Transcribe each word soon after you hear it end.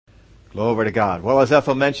Glory to God. Well, as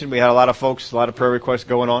Ethel mentioned, we had a lot of folks, a lot of prayer requests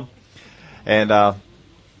going on. And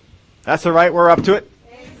that's all right. We're up to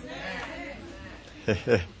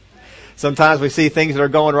it. Sometimes we see things that are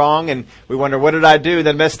going wrong and we wonder, what did I do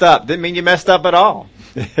that messed up? Didn't mean you messed up at all.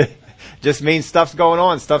 Just means stuff's going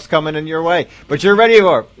on. Stuff's coming in your way. But you're ready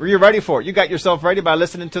for it. You're ready for it. You got yourself ready by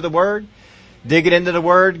listening to the Word, digging into the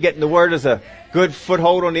Word, getting the Word as a good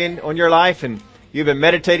foothold on your life, and you've been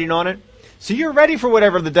meditating on it. So you're ready for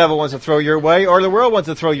whatever the devil wants to throw your way or the world wants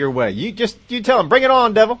to throw your way. You tell him, bring it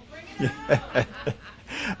on, devil.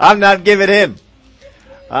 I'm not giving in.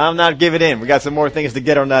 I'm not giving in. We got some more things to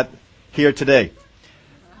get on that here today.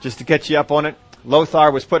 Just to catch you up on it.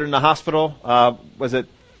 Lothar was put in the hospital, was it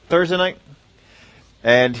Thursday night?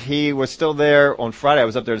 And he was still there on Friday. I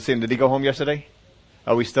was up there to see him. Did he go home yesterday?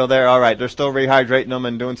 Are we still there? All right. They're still rehydrating him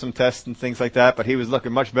and doing some tests and things like that, but he was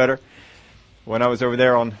looking much better when I was over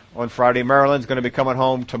there on Friday. Marilyn's going to be coming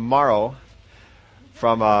home tomorrow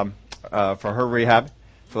from her rehab.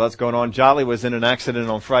 So that's going on. Jolly was in an accident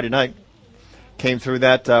on Friday night. Came through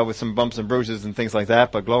that with some bumps and bruises and things like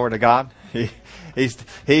that, but glory to God.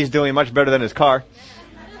 He's doing much better than his car.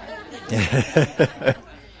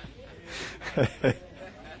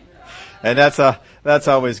 And that's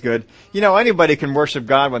always good. You know, anybody can worship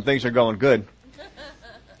God when things are going good.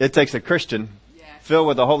 It takes a Christian filled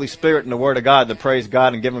with the Holy Spirit and the Word of God to praise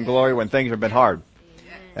God and give Him glory when things have been hard.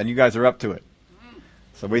 And you guys are up to it.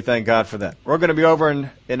 So we thank God for that. We're going to be over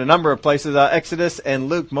in a number of places, Exodus and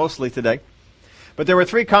Luke mostly today. But there were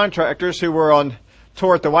 3 contractors who were on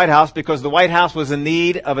tour at the White House because the White House was in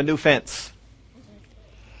need of a new fence.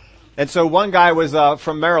 And so one guy was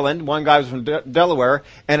from Maryland, one guy was from Delaware,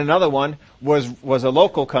 and another one was a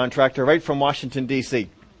local contractor right from Washington, D.C.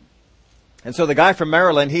 And so the guy from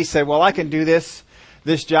Maryland, he said, well, I can do this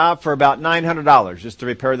job for about $900 just to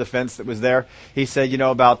repair the fence that was there. He said,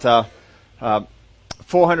 about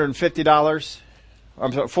 $450,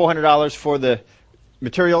 I'm sorry, $400 for the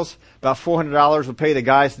materials, about $400 would pay the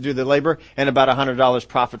guys to do the labor, and about $100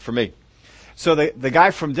 profit for me. So the guy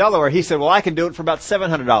from Delaware, he said, well, I can do it for about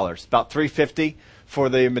 $700, about $350 for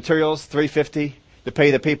the materials, $350 to pay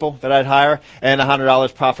the people that I'd hire, and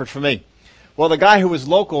 $100 profit for me. Well, the guy who was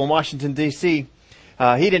local in Washington, D.C.,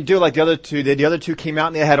 he didn't do like the other two did. The other two came out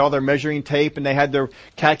and they had all their measuring tape and they had their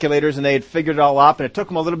calculators and they had figured it all up, and it took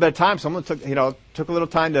them a little bit of time. Someone took a little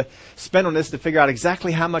time to spend on this to figure out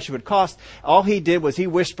exactly how much it would cost. All he did was he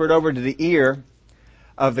whispered over to the ear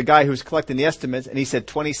of the guy who was collecting the estimates, and he said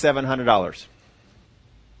 $2,700.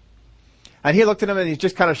 And he looked at him and he's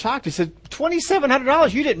just kind of shocked. He said,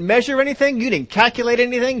 $2,700? You didn't measure anything? You didn't calculate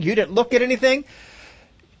anything? You didn't look at anything?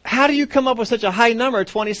 How do you come up with such a high number,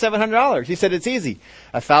 $2,700? He said, it's easy.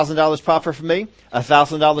 $1,000 profit for me,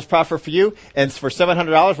 $1,000 profit for you, and for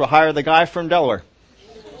 $700 we'll hire the guy from Delaware.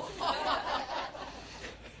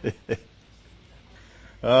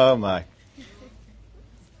 Oh my.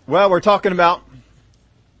 Well, we're talking about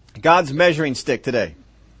God's measuring stick today.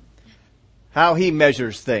 How He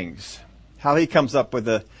measures things. How He comes up with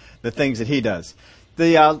the things that He does.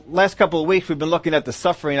 The last couple of weeks we've been looking at the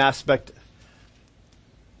suffering aspect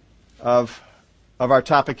of our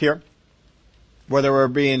topic here. Whether we're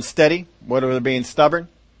being steady, whether we're being stubborn.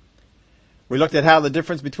 We looked at how the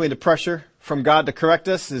difference between the pressure from God to correct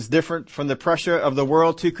us is different from the pressure of the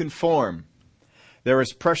world to conform. There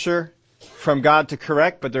is pressure from God to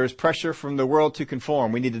correct, but there is pressure from the world to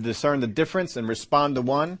conform. We need to discern the difference and respond to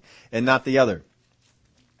one and not the other.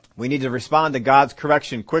 We need to respond to God's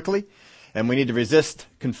correction quickly, and we need to resist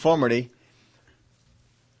conformity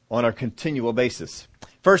on a continual basis.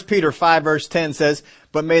 1 Peter 5 verse 10 says,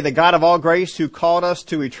 but may the God of all grace, who called us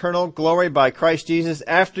to eternal glory by Christ Jesus,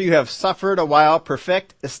 after you have suffered a while,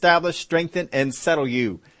 perfect, establish, strengthen, and settle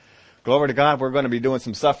you. Glory to God, we're going to be doing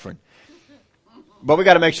some suffering. But we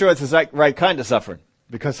got to make sure it's the right kind of suffering,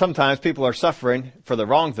 because sometimes people are suffering for the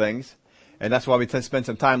wrong things, and that's why we spend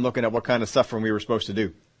some time looking at what kind of suffering we were supposed to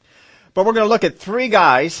do. But we're going to look at 3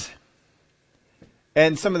 guys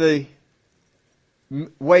and some of the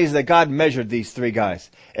ways that God measured these 3 guys.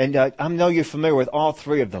 And I know you're familiar with all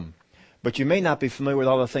 3 of them, but you may not be familiar with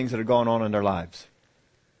all the things that are going on in their lives.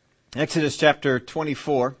 Exodus chapter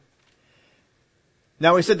 24.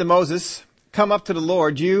 Now He said to Moses, come up to the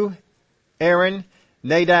Lord, you, Aaron,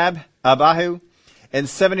 Nadab, Abihu, and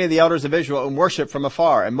 70 of the elders of Israel, and worship from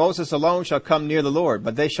afar. And Moses alone shall come near the Lord,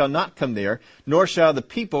 but they shall not come near, nor shall the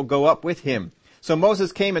people go up with him. So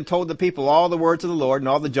Moses came and told the people all the words of the Lord and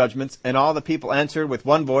all the judgments, and all the people answered with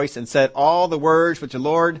one voice and said, all the words which the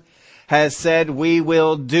Lord has said we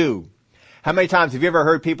will do. How many times have you ever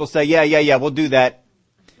heard people say, yeah, we'll do that,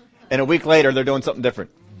 and a week later they're doing something different?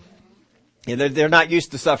 They're not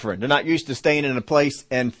used to suffering. They're not used to staying in a place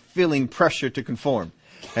and feeling pressure to conform.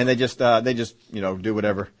 And they just, do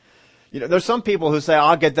whatever. There's some people who say,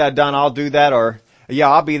 I'll get that done, I'll do that, or, yeah,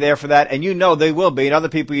 I'll be there for that. And they will be. And other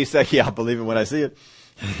people you say, yeah, I'll believe it when I see it.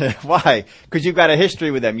 Why? Because you've got a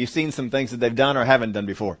history with them. You've seen some things that they've done or haven't done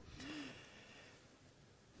before.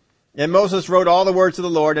 And Moses wrote all the words of the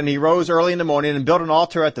Lord, and he rose early in the morning and built an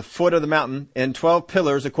altar at the foot of the mountain and 12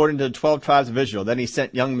 pillars according to the 12 tribes of Israel. Then he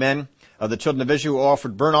sent young men of the children of Israel who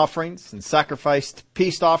offered burnt offerings and sacrificed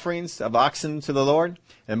peace offerings of oxen to the Lord.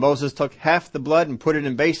 And Moses took half the blood and put it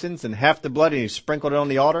in basins, and half the blood and he sprinkled it on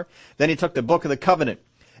the altar. Then he took the book of the covenant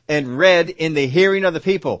and read in the hearing of the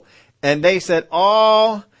people. And they said,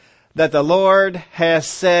 all that the Lord has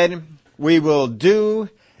said, we will do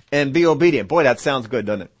and be obedient. Boy, that sounds good,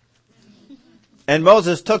 doesn't it? And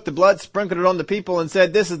Moses took the blood, sprinkled it on the people, and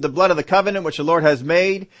said, this is the blood of the covenant which the Lord has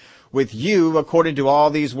made with you according to all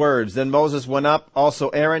these words. Then Moses went up, also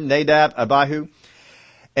Aaron, Nadab, Abihu,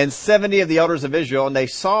 and 70 of the elders of Israel, and they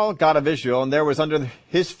saw God of Israel, and there was under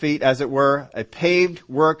his feet, as it were, a paved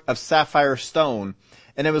work of sapphire stone,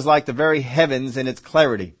 and it was like the very heavens in its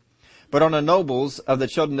clarity. But on the nobles of the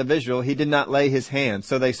children of Israel he did not lay his hand.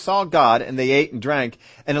 So they saw God, and they ate and drank.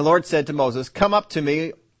 And the Lord said to Moses, come up to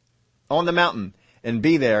me on the mountain, and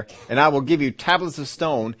be there, and I will give you tablets of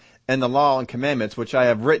stone and the law and commandments which I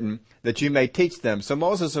have written, that you may teach them. So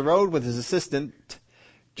Moses arose with his assistant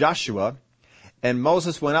Joshua, and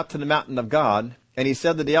Moses went up to the mountain of God, and he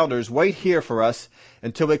said to the elders, wait here for us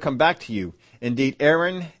until we come back to you. Indeed,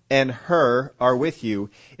 Aaron and Hur are with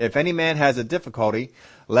you. If any man has a difficulty,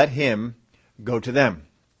 let him go to them.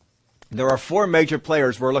 There are 4 major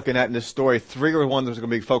players we're looking at in this story. 3 are the ones we're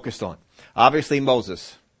going to be focused on. Obviously,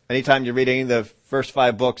 Moses. Anytime you read any of the first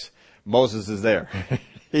 5 books, Moses is there.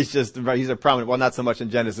 He's a prominent, well, not so much in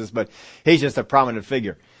Genesis, but he's just a prominent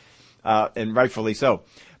figure, and rightfully so.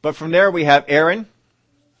 But from there we have Aaron,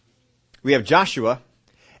 we have Joshua,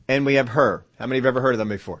 and we have Hur. How many have ever heard of them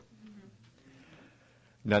before?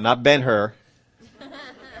 No, not Ben-Hur.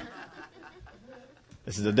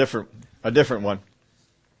 This is a different one.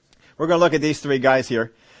 We're going to look at these 3 guys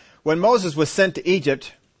here. When Moses was sent to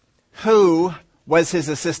Egypt, who was his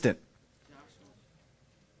assistant?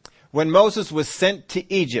 When Moses was sent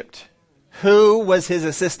to Egypt, who was his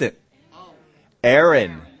assistant?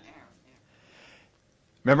 Aaron.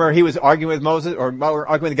 Remember, he was arguing with Moses, or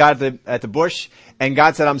arguing with God at the bush, and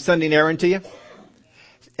God said, I'm sending Aaron to you,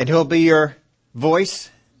 and he'll be your voice.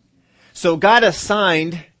 So God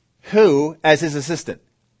assigned who as his assistant?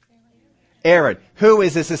 Aaron. Who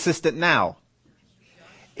is his assistant now?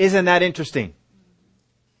 Isn't that interesting?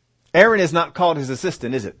 Aaron is not called his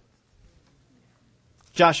assistant, is it?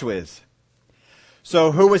 Joshua is.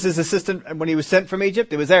 So who was his assistant when he was sent from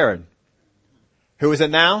Egypt? It was Aaron. Who is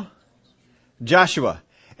it now? Joshua.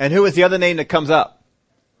 And who is the other name that comes up?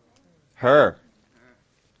 Hur.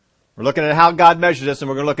 We're looking at how God measured us, and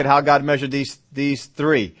we're going to look at how God measured these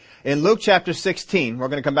 3. In Luke chapter 16, we're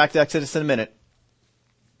going to come back to Exodus in a minute.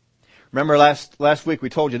 Remember last week we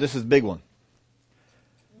told you this is a big one.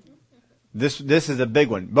 This is a big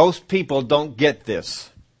one. Most people don't get this.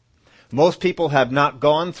 Most people have not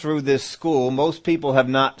gone through this school. Most people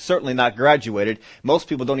have certainly not graduated. Most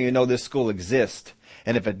people don't even know this school exists.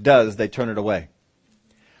 And if it does, they turn it away.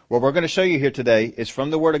 What we're going to show you here today is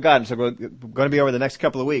from the Word of God. And so we're going to be over the next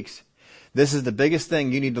couple of weeks. This is the biggest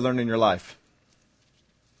thing you need to learn in your life.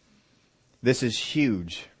 This is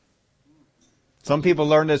huge. Some people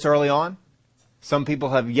learn this early on. Some people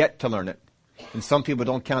have yet to learn it. And some people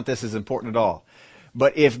don't count this as important at all.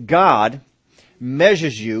 But if God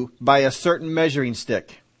measures you by a certain measuring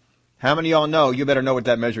stick, how many of y'all know you better know what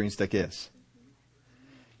that measuring stick is?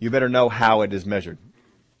 You better know how it is measured.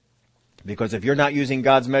 Because if you're not using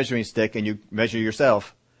God's measuring stick and you measure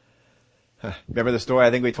yourself, remember the story?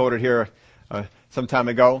 I think we told it here some time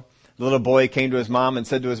ago. The little boy came to his mom and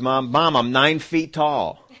said to his mom, Mom, I'm 9 feet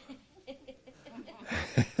tall.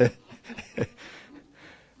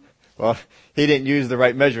 Well, he didn't use the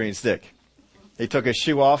right measuring stick. He took his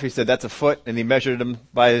shoe off. He said, that's a foot. And he measured him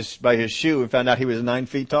by his shoe and found out he was 9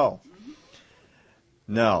 feet tall.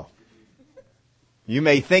 No. You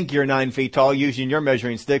may think you're 9 feet tall using your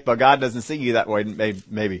measuring stick, but God doesn't see you that way,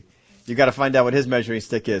 maybe. You've got to find out what his measuring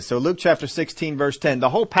stick is. So Luke chapter 16, verse 10. The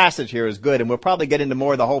whole passage here is good, and we'll probably get into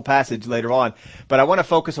more of the whole passage later on. But I want to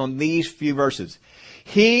focus on these few verses.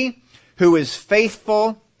 He who is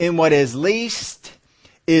faithful in what is least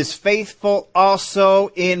is faithful also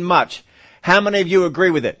in much. How many of you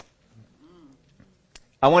agree with it?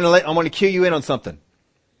 I want to cue you in on something.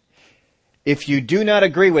 If you do not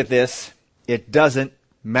agree with this, it doesn't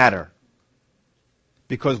matter.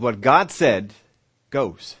 Because what God said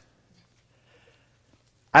goes.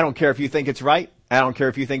 I don't care if you think it's right. I don't care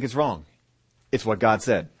if you think it's wrong. It's what God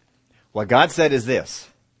said. What God said is this.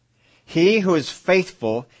 He who is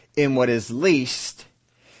faithful in what is least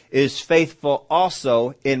is faithful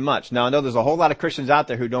also in much. Now, I know there's a whole lot of Christians out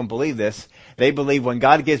there who don't believe this. They believe when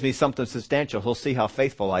God gives me something substantial, he'll see how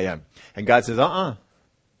faithful I am. And God says,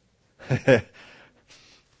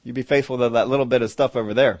 you be faithful to that little bit of stuff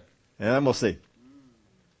over there. And then we'll see.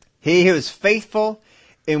 He who is faithful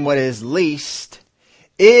in what is least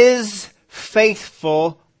is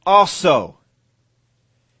faithful also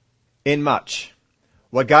in much.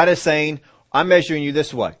 What God is saying, I'm measuring you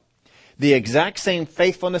this way. The exact same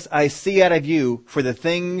faithfulness I see out of you for the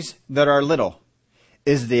things that are little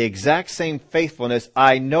is the exact same faithfulness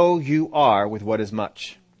I know you are with what is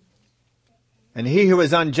much. And he who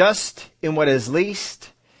is unjust in what is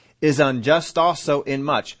least is unjust also in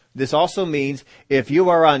much. This also means if you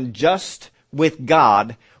are unjust with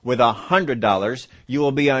God with $100, you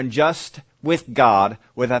will be unjust with God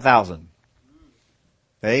with 1,000.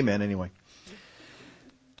 Amen, anyway.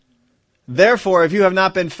 Therefore, if you have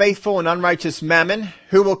not been faithful in unrighteous mammon,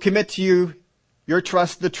 who will commit to you your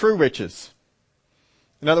trust the true riches?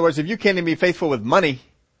 In other words, if you can't even be faithful with money,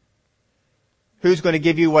 who's going to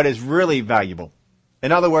give you what is really valuable?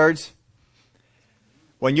 In other words,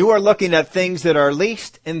 when you are looking at things that are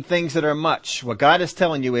least and things that are much, what God is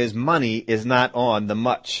telling you is money is not on the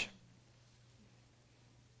much.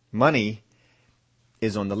 Money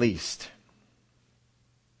is on the least.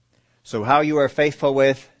 So how you are faithful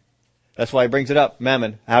with, that's why he brings it up,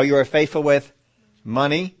 mammon. How you are faithful with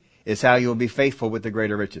money is how you will be faithful with the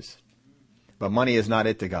greater riches. But money is not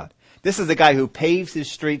it to God. This is the guy who paves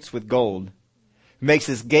his streets with gold, makes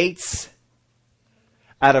his gates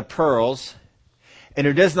out of pearls, and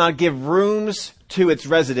who does not give rooms to its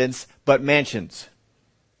residents, but mansions.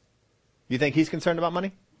 You think he's concerned about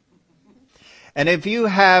money? And if you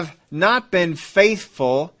have not been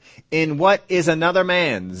faithful in what is another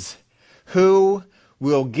man's, who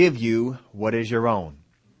will give you what is your own?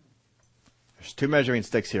 There's two measuring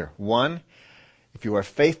sticks here. One, if you are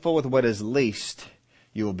faithful with what is least,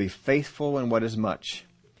 you will be faithful in what is much.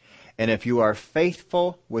 And if you are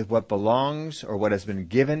faithful with what belongs or what has been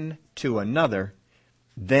given to another,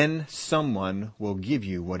 then someone will give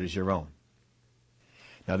you what is your own.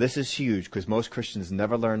 Now this is huge because most Christians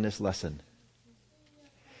never learn this lesson.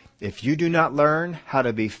 If you do not learn how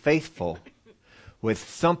to be faithful with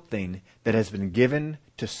something that has been given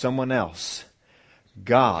to someone else,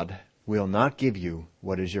 God will not give you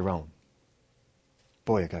what is your own.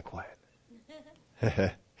 Boy, it got quiet.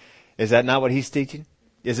 Is that not what he's teaching?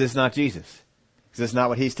 Is this not Jesus? Is this not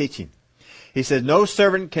what he's teaching? He says, no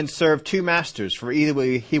servant can serve two masters, for either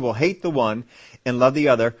he will hate the one and love the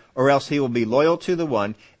other, or else he will be loyal to the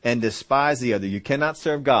one and despise the other. You cannot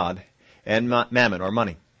serve God and mammon or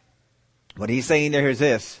money. What he's saying there is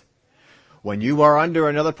this. When you are under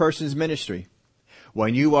another person's ministry,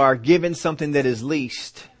 when you are given something that is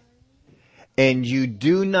least, and you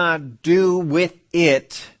do not do with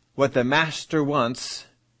it what the master wants,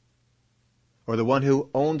 or the one who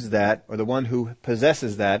owns that, or the one who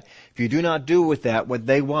possesses that, if you do not do with that what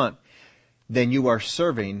they want, then you are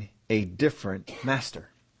serving a different master.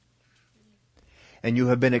 And you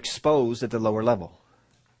have been exposed at the lower level.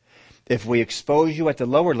 If we expose you at the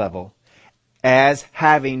lower level as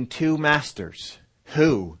having two masters,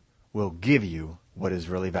 who will give you what is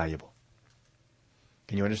really valuable?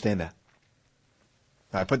 Can you understand that?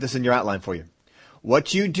 I put this in your outline for you.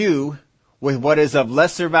 What you do with what is of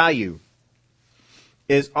lesser value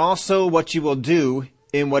is also what you will do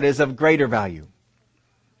in what is of greater value.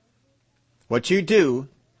 What you do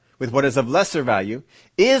with what is of lesser value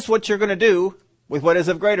is what you're going to do with what is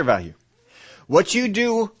of greater value. What you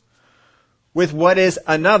do with what is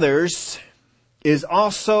another's is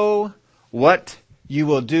also what you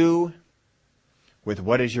will do with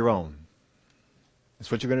what is your own.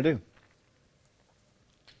 That's what you're going to do.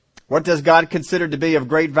 What does God consider to be of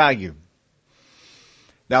great value?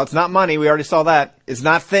 Now, it's not money. We already saw that. It's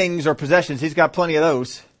not things or possessions. He's got plenty of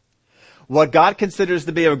those. What God considers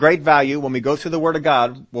to be of great value, when we go through the Word of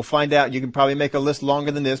God, we'll find out. You can probably make a list longer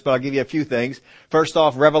than this, but I'll give you a few things. First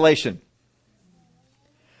off, revelation,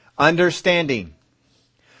 understanding,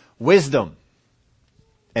 wisdom,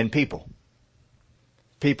 and people.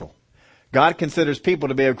 People. God considers people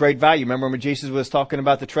to be of great value. Remember when Jesus was talking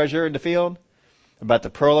about the treasure in the field? About the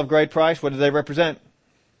pearl of great price? What do they represent?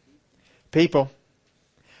 People.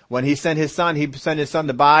 When he sent his son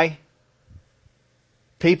to buy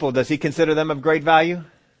people. Does he consider them of great value?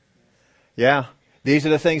 Yeah. These are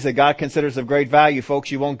the things that God considers of great value,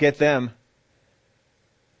 folks. You won't get them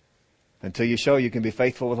until you show you can be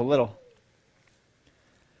faithful with a little.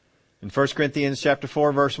 In 1 Corinthians chapter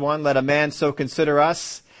 4, verse 1, let a man so consider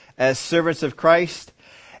us as servants of Christ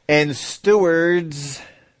and stewards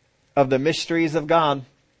of the mysteries of God.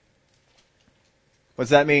 What does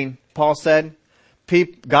that mean? Paul said,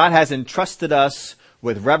 God has entrusted us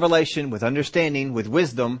with revelation, with understanding, with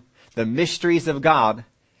wisdom, the mysteries of God.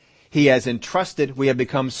 He has entrusted, we have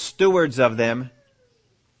become stewards of them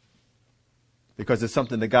because it's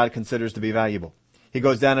something that God considers to be valuable. He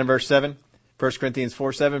goes down in verse 7, 1 Corinthians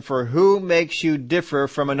 4:7, for who makes you differ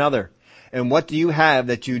from another? And what do you have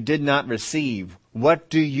that you did not receive? What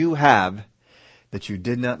do you have that you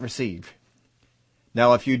did not receive?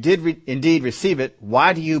 Now, if you did indeed receive it,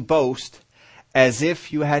 why do you boast as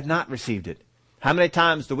if you had not received it? How many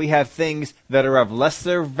times do we have things that are of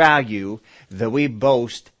lesser value that we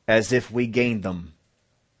boast as if we gained them?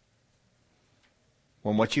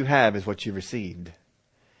 When what you have is what you received.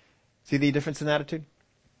 See the difference in attitude?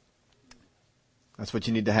 That's what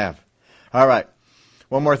you need to have. All right.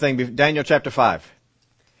 One more thing. Daniel chapter 5.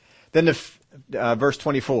 Then verse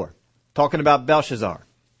 24. Talking about Belshazzar.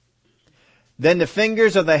 Then the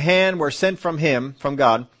fingers of the hand were sent from him, from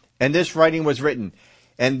God, and this writing was written.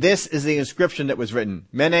 And this is the inscription that was written.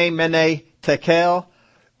 Mene, mene, tekel,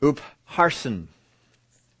 upharsin.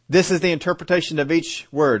 This is the interpretation of each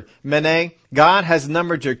word. Mene, God has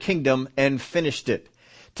numbered your kingdom and finished it.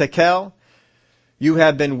 Tekel, you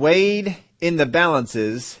have been weighed in the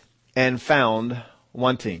balances and found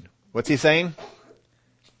wanting. What's he saying?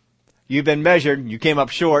 You've been measured. You came up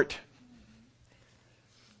short.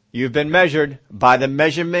 You've been measured by the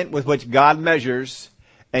measurement with which God measures,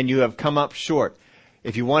 and you have come up short.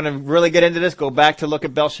 If you want to really get into this, go back to look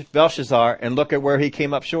at Belshazzar and look at where he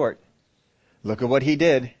came up short. Look at what he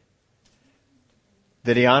did.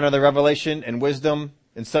 Did he honor the revelation and wisdom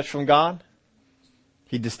and such from God?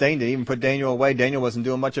 He disdained it, even put Daniel away. Daniel wasn't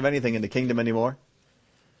doing much of anything in the kingdom anymore.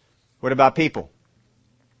 What about people?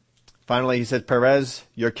 Finally, he said, Perez,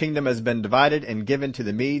 your kingdom has been divided and given to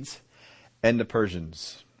the Medes and the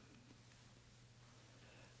Persians.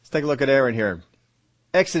 Let's take a look at Aaron here.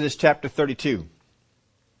 Exodus chapter 32.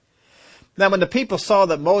 Now, when the people saw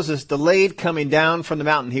that Moses delayed coming down from the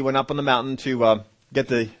mountain, he went up on the mountain to get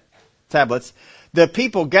the tablets. The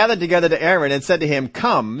people gathered together to Aaron and said to him,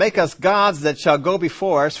 come, make us gods that shall go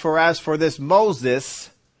before us, for as for this Moses,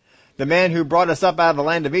 the man who brought us up out of the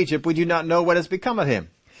land of Egypt, we do not know what has become of him.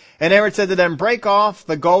 And Aaron said to them, break off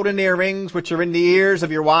the golden earrings which are in the ears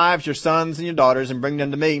of your wives, your sons, and your daughters, and bring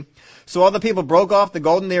them to me. So all the people broke off the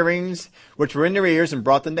golden earrings which were in their ears and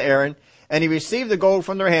brought them to Aaron. And he received the gold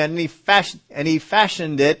from their hand, and he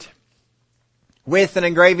fashioned it with an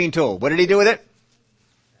engraving tool. What did he do with it?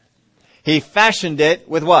 He fashioned it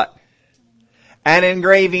with what? An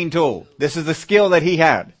engraving tool. This is the skill that he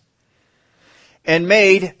had. And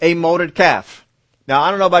made a molded calf. Now,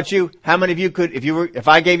 I don't know about you, how many of you could, if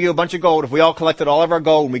I gave you a bunch of gold, if we all collected all of our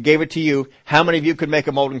gold and we gave it to you, how many of you could make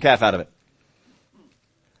a molten calf out of it?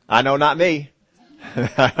 I know not me.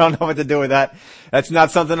 I don't know what to do with that. That's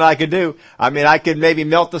not something that I could do. I mean, I could maybe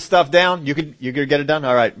melt the stuff down. You could get it done?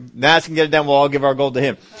 All right. Naz can get it done. We'll all give our gold to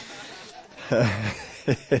him.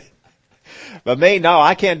 But me, no,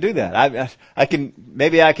 I can't do that.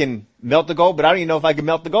 Maybe I can melt the gold, but I don't even know if I can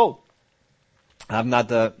melt the gold. I'm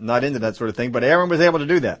not into that sort of thing, but Aaron was able to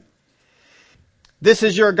do that. This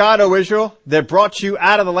is your God, O Israel, that brought you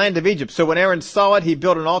out of the land of Egypt. So when Aaron saw it, he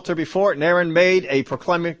built an altar before it, and Aaron made a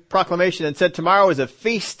proclamation and said, tomorrow is a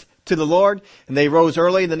feast to the Lord. And they rose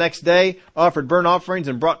early the next day, offered burnt offerings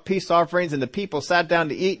and brought peace offerings, and the people sat down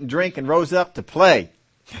to eat and drink and rose up to play.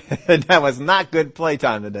 That was not good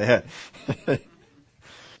playtime that they had.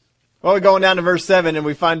 Well, we're going down to verse 7, and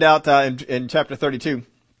we find out in chapter 32.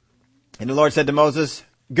 And the Lord said to Moses,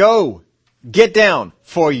 go, get down,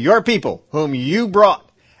 for your people, whom you brought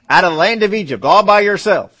out of the land of Egypt all by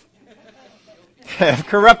yourself, have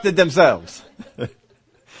corrupted themselves.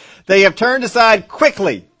 They have turned aside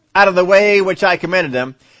quickly out of the way which I commanded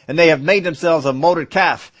them, and they have made themselves a molded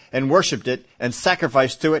calf, and worshipped it, and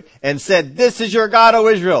sacrificed to it, and said, this is your God, O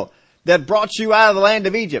Israel, that brought you out of the land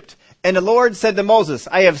of Egypt. And the Lord said to Moses,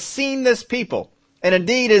 I have seen this people, and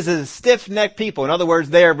indeed is a stiff-necked people. In other words,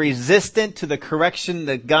 they are resistant to the correction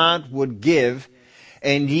that God would give,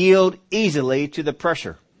 and yield easily to the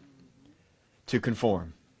pressure to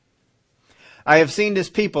conform. I have seen this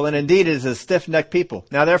people, and indeed it is a stiff-necked people.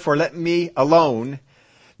 Now therefore let me alone,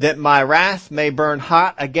 that my wrath may burn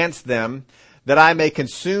hot against them, that I may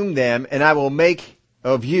consume them, and I will make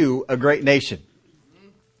of you a great nation.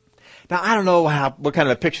 Now, I don't know what kind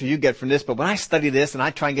of a picture you get from this, but when I study this and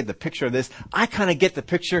I try and get the picture of this, I kind of get the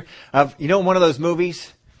picture of, one of those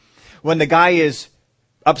movies when the guy is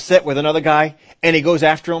upset with another guy and he goes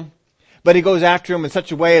after him, but he goes after him in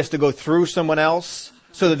such a way as to go through someone else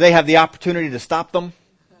so that they have the opportunity to stop them?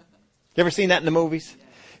 You ever seen that in the movies?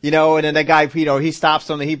 And then that guy, he stops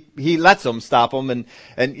them, he lets them stop him,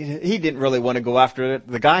 and he didn't really want to go after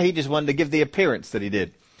the guy. He just wanted to give the appearance that he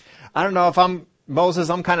did. I don't know if I'm Moses,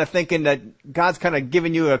 I'm kind of thinking that God's kind of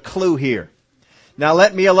giving you a clue here. Now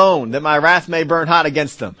let me alone, that my wrath may burn hot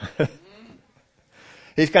against them.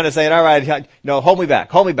 He's kind of saying, all right, hold me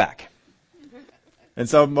back. And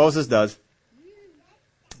so Moses does.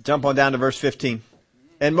 Jump on down to verse 15.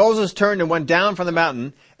 And Moses turned and went down from the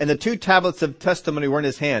mountain, and the 2 tablets of testimony were in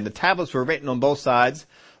his hand. The tablets were written on both sides.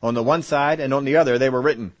 On the one side and on the other they were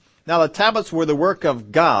written. Now the tablets were the work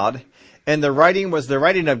of God, and the writing was the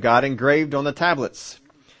writing of God engraved on the tablets.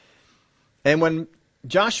 And when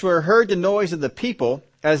Joshua heard the noise of the people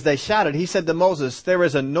as they shouted, he said to Moses, there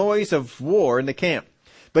is a noise of war in the camp.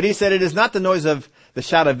 But he said, it is not the noise of the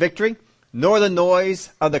shout of victory, nor the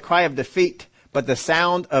noise of the cry of defeat, but the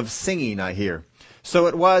sound of singing I hear. So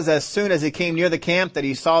it was as soon as he came near the camp that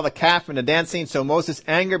he saw the calf and the dancing. So Moses'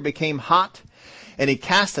 anger became hot, and he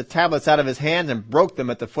cast the tablets out of his hand and broke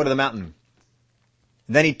them at the foot of the mountain.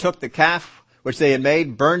 Then he took the calf which they had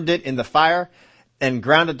made, burned it in the fire, and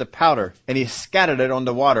ground it to powder, and he scattered it on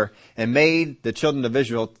the water, and made the children of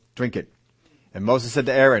Israel drink it. And Moses said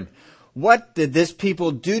to Aaron, what did this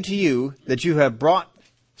people do to you that you have brought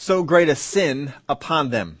so great a sin upon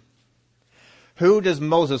them? Who does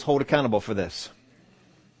Moses hold accountable for this?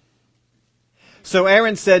 So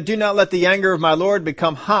Aaron said, do not let the anger of my Lord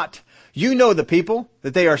become hot. You know the people,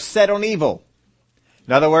 that they are set on evil.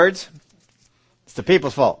 In other words, it's the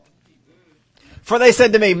people's fault. For they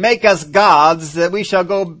said to me, make us gods that we shall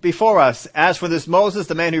go before us. As for this Moses,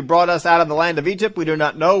 the man who brought us out of the land of Egypt, we do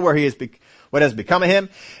not know where he is, what has become of him.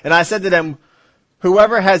 And I said to them,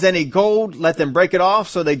 whoever has any gold, let them break it off.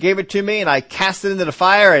 So they gave it to me, and I cast it into the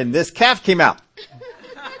fire, and this calf came out.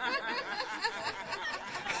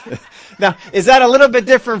 Now, is that a little bit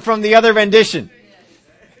different from the other rendition?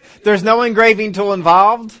 There's no engraving tool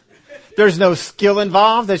involved. There's no skill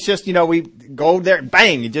involved. It's just, we go there,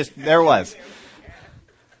 bang, there it was.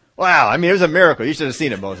 Wow, it was a miracle. You should have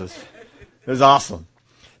seen it, Moses. It was awesome.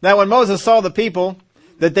 Now, when Moses saw the people,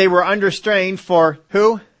 that they were under strain for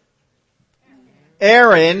who?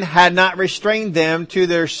 Aaron had not restrained them to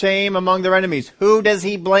their shame among their enemies. Who does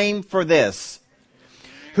he blame for this?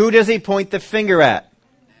 Who does he point the finger at?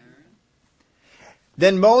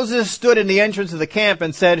 Then Moses stood in the entrance of the camp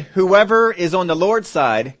and said, whoever is on the Lord's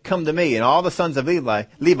side, come to me. And all the sons of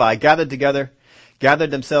Levi gathered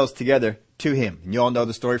themselves together to him. And you all know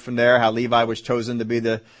the story from there, how Levi was chosen to be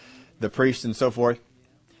the priest and so forth.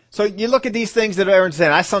 So you look at these things that Aaron's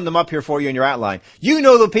saying. I summed them up here for you in your outline. You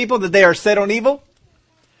know the people, that they are set on evil.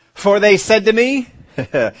 For they said to me,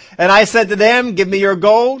 and I said to them, give me your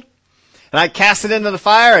gold. And I cast it into the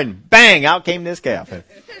fire, and bang, out came this calf.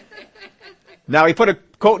 Now, he put a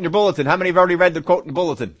quote in your bulletin. How many have already read the quote in the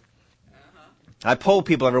bulletin? I poll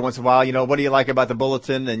people every once in a while, what do you like about the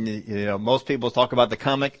bulletin? And, most people talk about the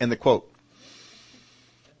comic and the quote.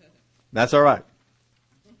 That's all right.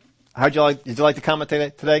 Did you like the comic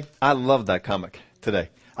today? I love that comic today.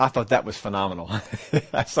 I thought that was phenomenal.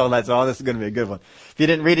 I saw that, so this is going to be a good one. If you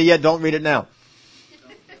didn't read it yet, don't read it now.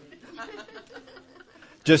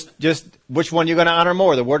 Just which one you're going to honor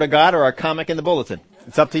more, the Word of God or a comic in the bulletin?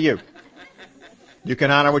 It's up to you. You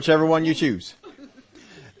can honor whichever one you choose.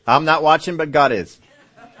 I'm not watching, but God is.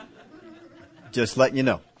 Just letting you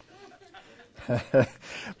know.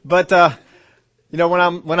 But,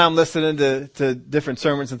 when I'm listening to different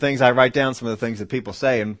sermons and things, I write down some of the things that people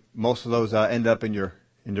say, and most of those end up in your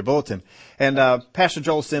bulletin. And Pastor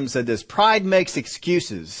Joel Sims said this: pride makes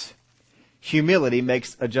excuses, humility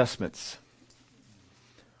makes adjustments.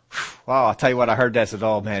 Wow, I'll tell you what, I heard that, said,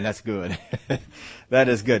 oh man, that's good. That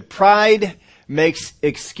is good. Pride makes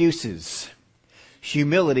excuses.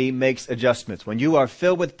 Humility makes adjustments. When you are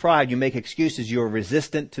filled with pride, you make excuses. You are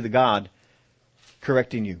resistant to the God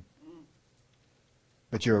correcting you.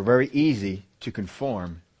 But you are very easy to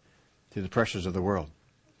conform to the pressures of the world.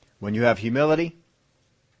 When you have humility,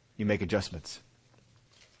 you make adjustments.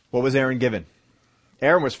 What was Aaron given?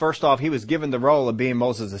 Aaron was, first off, he was given the role of being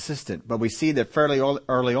Moses' assistant. But we see that fairly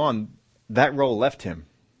early on, that role left him.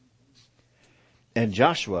 And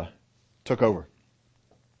Joshua took over.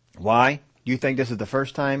 Why? Do you think this is the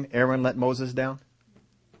first time Aaron let Moses down?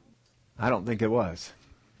 I don't think it was.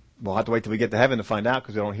 We'll have to wait till we get to heaven to find out,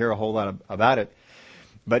 because we don't hear a whole lot about it.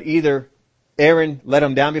 But either Aaron let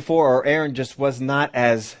him down before, or Aaron just was not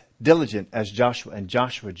as diligent as Joshua. And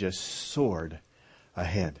Joshua just soared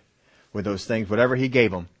ahead with those things. Whatever he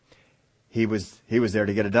gave him, he was there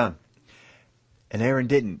to get it done. And Aaron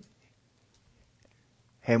didn't.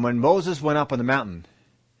 And when Moses went up on the mountain,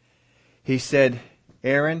 he said,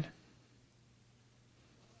 Aaron,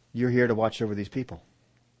 you're here to watch over these people.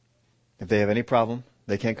 If they have any problem,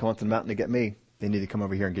 they can't come up to the mountain to get me. They need to come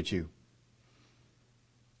over here and get you.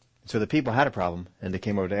 So the people had a problem, and they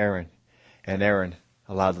came over to Aaron, and Aaron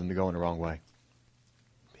allowed them to go in the wrong way.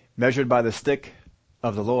 Measured by the stick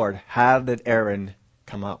of the Lord, how did Aaron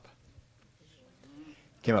come up?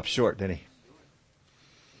 Came up short, didn't he?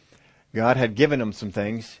 God had given him some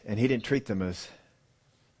things, and he didn't treat them as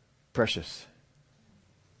precious.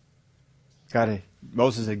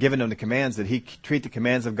 Moses had given him the commands. Did he treat the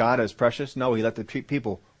commands of God as precious? No, he let the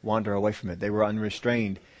people wander away from it. They were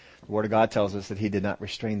unrestrained. The Word of God tells us that he did not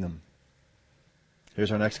restrain them.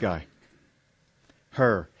 Here's our next guy.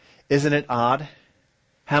 Hur. Isn't it odd?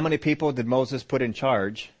 How many people did Moses put in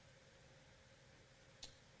charge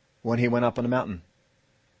when he went up on the mountain?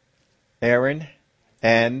 Aaron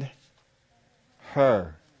and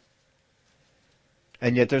Hur.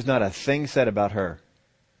 And yet there's not a thing said about Hur.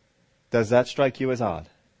 Does that strike you as odd?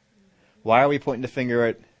 Why are we pointing the finger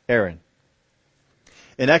at Aaron?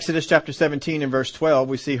 In Exodus chapter 17 and verse 12,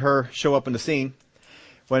 we see Hur show up in the scene.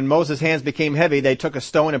 When Moses' hands became heavy, they took a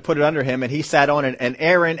stone and put it under him, and he sat on it. And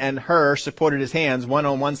Aaron and Hur supported his hands, one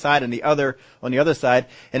on one side and the other on the other side.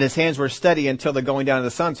 And his hands were steady until the going down of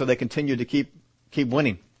the sun, so they continued to keep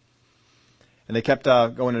winning. And they kept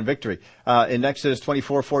going in victory. In Exodus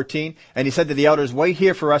 24:14, and he said to the elders, wait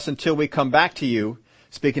here for us until we come back to you.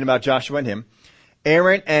 Speaking about Joshua and him.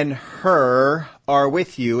 Aaron and Hur are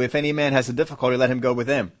with you. If any man has a difficulty, let him go with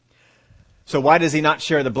them. So why does he not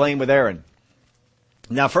share the blame with Aaron?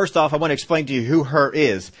 Now, first off, I want to explain to you who Hur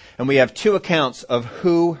is. And we have two accounts of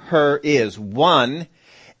who Hur is. One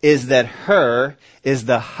is that Hur is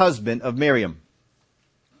the husband of Miriam.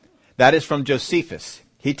 That is from Josephus.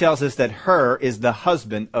 He tells us that Hur is the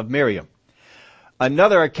husband of Miriam.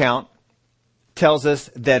 Another account tells us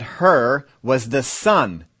that Hur was the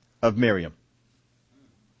son of Miriam.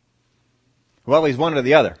 Well, he's one or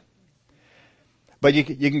the other. But you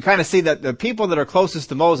can kind of see that the people that are closest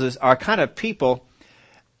to Moses are kind of people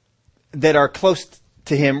that are close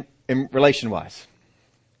to him in relation-wise.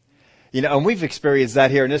 You know, and we've experienced that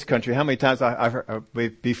here in this country. How many times I've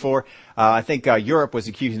heard before? I think Europe was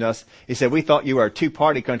accusing us. He said, we thought you were a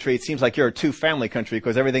two-party country. It seems like you're a two-family country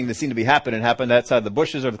because everything that seemed to be happened outside the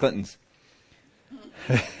Bushes or the Clintons.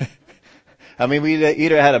 I mean, we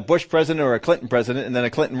either had a Bush president or a Clinton president, and then a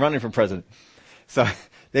Clinton running for president. So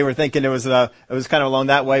they were thinking it was kind of along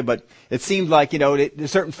that way. But it seemed like,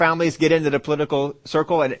 certain families get into the political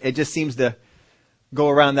circle, and it just seems to go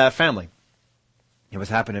around that family. It was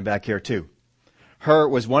happening back here too. Hur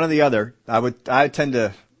was one or the other. I tend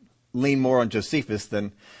to lean more on Josephus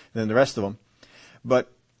than the rest of them.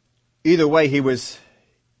 But either way, he was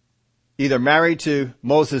either married to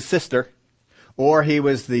Moses' sister, or he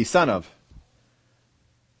was the son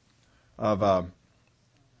of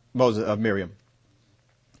Miriam.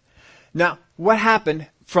 Now, what happened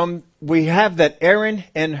we have that Aaron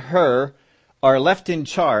and Hur are left in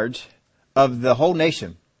charge of the whole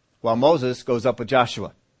nation while Moses goes up with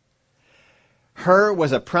Joshua. Hur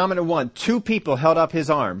was a prominent one. Two people held up his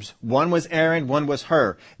arms. One was Aaron, one was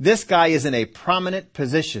Hur. This guy is in a prominent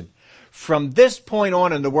position. From this point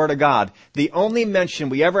on in the Word of God, the only mention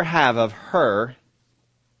we ever have of Hur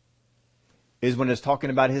is when it's talking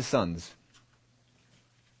about his sons.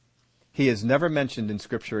 He is never mentioned in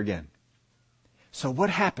Scripture again. So what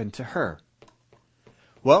happened to Hur?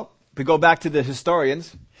 Well, if we go back to the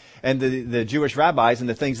historians and the Jewish rabbis and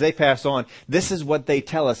the things they pass on, this is what they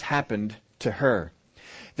tell us happened to Hur.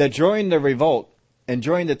 That during the revolt and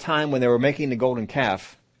during the time when they were making the golden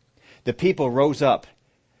calf, the people rose up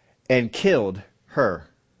and killed Hur.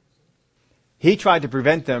 He tried to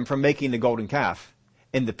prevent them from making the golden calf,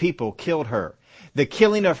 and the people killed Hur. The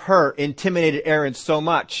killing of Hur intimidated Aaron so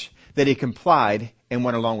much that he complied and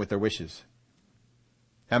went along with their wishes.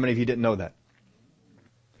 How many of you didn't know that?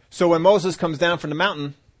 So when Moses comes down from the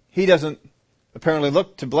mountain, he doesn't apparently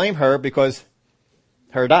look to blame Hur because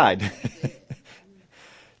Hur died.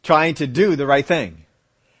 Trying to do the right thing.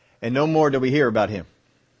 And no more do we hear about him.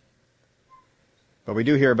 But we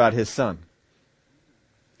do hear about his son.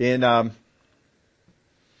 In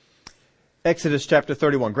Exodus chapter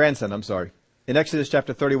 31, grandson, I'm sorry. In Exodus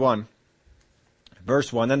chapter 31,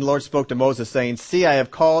 verse 1, then the Lord spoke to Moses, saying, see, I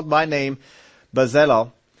have called by name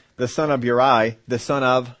Bezalel, the son of Uri, the son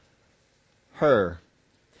of Hur,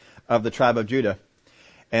 of the tribe of Judah.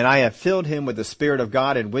 And I have filled him with the Spirit of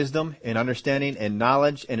God in wisdom, in understanding, in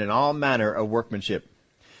knowledge, and in all manner of workmanship,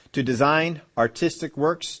 to design artistic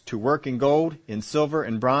works, to work in gold, in silver,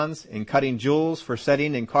 and bronze, in cutting jewels, for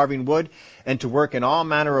setting and carving wood, and to work in all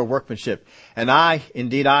manner of workmanship. And I,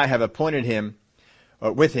 indeed I, have appointed him,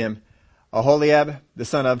 with him, Aholiab, the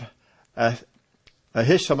son of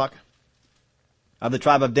Ahishamach, of the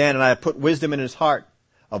tribe of Dan, and I have put wisdom in his heart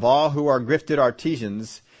of all who are gifted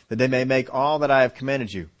artisans, that they may make all that I have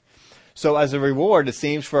commanded you. So as a reward, it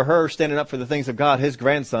seems, for her standing up for the things of God, his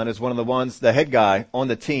grandson is one of the ones, the head guy on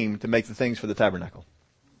the team to make the things for the tabernacle.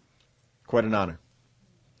 Quite an honor.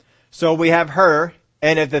 So we have her,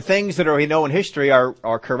 and if the things that we know in history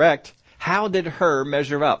are correct, how did her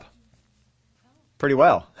measure up? Pretty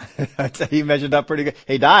well. I'd say he measured up pretty good.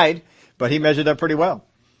 He died, but he measured up pretty well.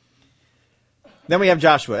 Then we have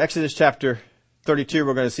Joshua. Exodus chapter 32,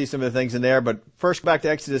 we're going to see some of the things in there, but first back to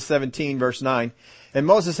Exodus 17, verse 9. And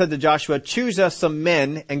Moses said to Joshua, choose us some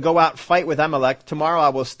men and go out fight with Amalek. Tomorrow I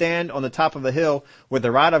will stand on the top of a hill with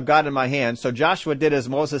the rod of God in my hand. So Joshua did as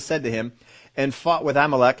Moses said to him and fought with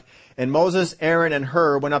Amalek. And Moses, Aaron, and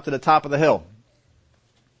Hur went up to the top of the hill.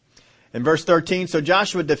 In verse 13, so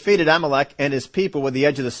Joshua defeated Amalek and his people with the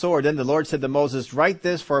edge of the sword. Then the Lord said to Moses, write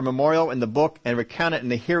this for a memorial in the book and recount it in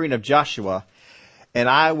the hearing of Joshua. And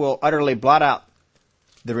I will utterly blot out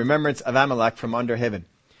the remembrance of Amalek from under heaven.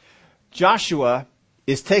 Joshua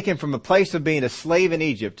is taken from a place of being a slave in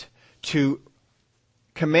Egypt to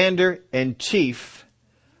commander and chief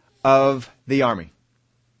of the army.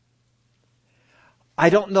 I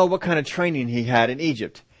don't know what kind of training he had in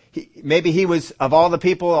Egypt. Maybe he was, of all the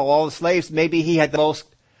people, of all the slaves, maybe he had the most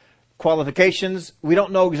qualifications. We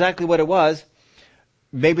don't know exactly what it was.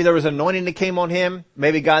 Maybe there was anointing that came on him.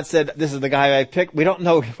 Maybe God said, this is the guy I picked. We don't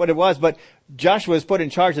know what it was, but Joshua is put in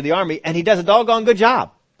charge of the army, and he does a doggone good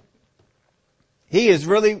job. He does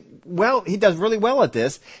really well at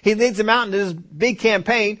this. He leads them out into this big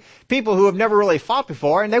campaign, people who have never really fought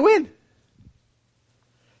before, and they win.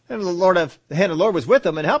 And the hand of the Lord was with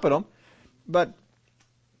them and helping them, but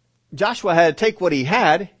Joshua had to take what he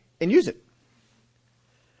had and use it.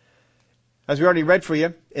 As we already read for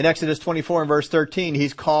you, in Exodus 24 and verse 13,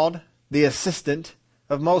 he's called the assistant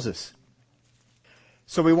of Moses.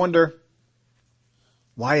 So we wonder,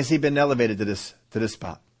 why has he been elevated to this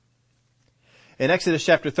spot? In Exodus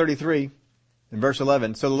chapter 33, in verse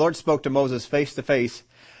 11, so the Lord spoke to Moses face to face,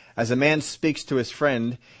 as a man speaks to his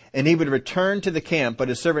friend, and he would return to the camp, but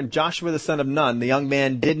his servant Joshua the son of Nun, the young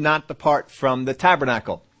man, did not depart from the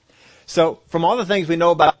tabernacle. So from all the things we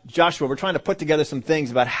know about Joshua, we're trying to put together some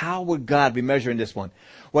things about how would God be measuring this one.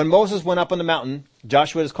 When Moses went up on the mountain,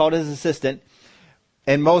 Joshua is called his assistant,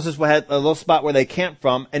 and Moses had a little spot where they camped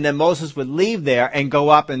from, and then Moses would leave there and go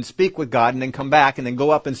up and speak with God, and then come back and then go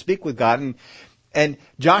up and speak with God, and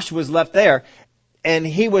Joshua was left there, and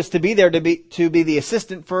he was to be there to be the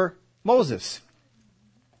assistant for Moses.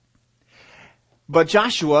 But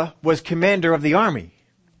Joshua was commander of the army.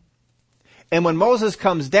 And when Moses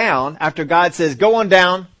comes down, after God says, go on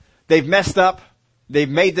down, they've messed up, they've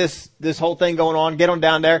made this whole thing going on, get on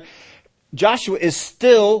down there, Joshua is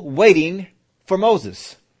still waiting for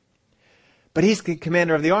Moses. But he's the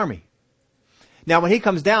commander of the army. Now when he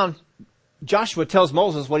comes down, Joshua tells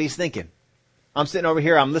Moses what he's thinking. I'm sitting over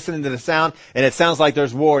here, I'm listening to the sound, and it sounds like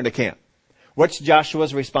there's war in the camp. What's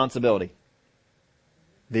Joshua's responsibility?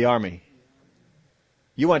 The army.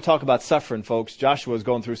 You want to talk about suffering, folks. Joshua is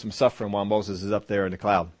going through some suffering while Moses is up there in the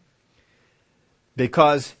cloud.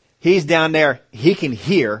 Because he's down there, he can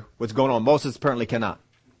hear what's going on. Moses apparently cannot.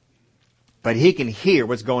 But he can hear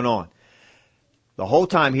what's going on. The whole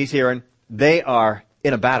time he's hearing, they are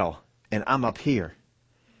in a battle, and I'm up here.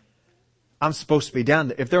 I'm supposed to be down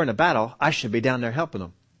there. If they're in a battle, I should be down there helping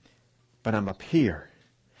them. But I'm up here.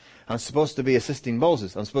 I'm supposed to be assisting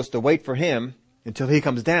Moses. I'm supposed to wait for him until he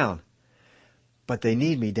comes down. But they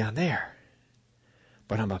need me down there.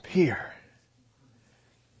 But I'm up here.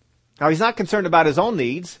 Now he's not concerned about his own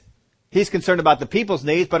needs. He's concerned about the people's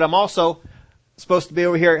needs, but I'm also supposed to be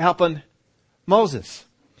over here helping Moses.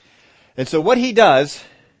 And so what he does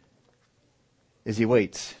is he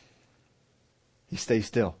waits. He stays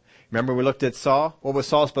still. Remember we looked at Saul? What was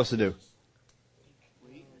Saul supposed to do?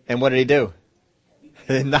 And what did he do?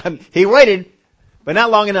 He waited, but not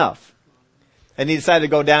long enough. And he decided to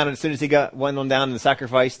go down, and as soon as he went on down and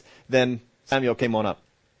sacrificed, then Samuel came on up.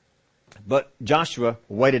 But Joshua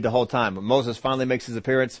waited the whole time. When Moses finally makes his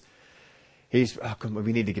appearance, come on,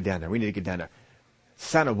 we need to get down there. We need to get down there.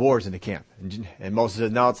 Sound of wars in the camp. And Moses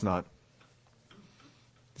said, no, it's not.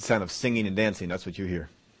 The sound of singing and dancing, that's what you hear.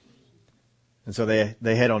 And so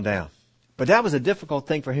they head on down. But that was a difficult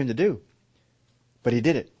thing for him to do. But he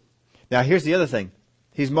did it. Now here's the other thing.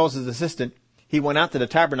 He's Moses' assistant. he went out to the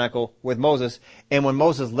tabernacle with Moses, and when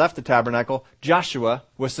Moses left the tabernacle, Joshua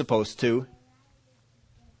was supposed to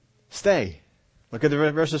stay. Look at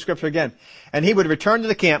the verse of scripture again. And he would return to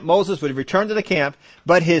the camp, Moses would return to the camp,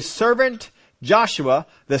 but his servant Joshua,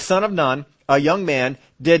 the son of Nun, a young man,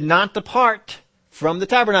 did not depart from the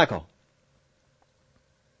tabernacle.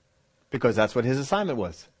 Because that's what his assignment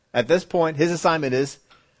was. At this point, his assignment is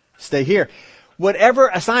stay here. Whatever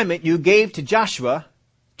assignment you gave to Joshua,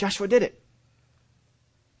 Joshua did it.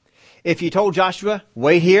 If you told Joshua,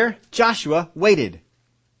 wait here, Joshua waited.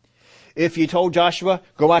 If you told Joshua,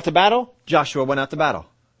 go out to battle, Joshua went out to battle.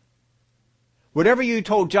 Whatever you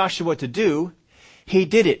told Joshua to do, he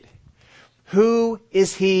did it. Who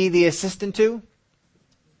is he the assistant to?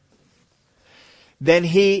 Then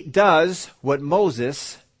he does what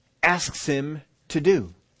Moses asks him to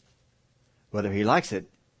do, whether he likes it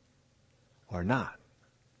or not.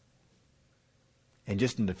 And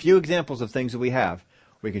just in the few examples of things that we have,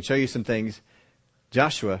 we can show you some things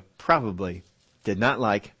Joshua probably did not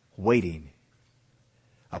like waiting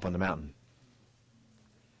up on the mountain.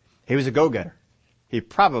 He was a go-getter. He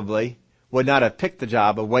probably would not have picked the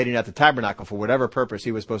job of waiting at the tabernacle for whatever purpose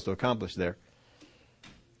he was supposed to accomplish there.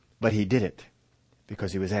 But he did it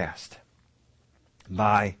because he was asked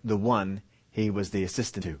by the one he was the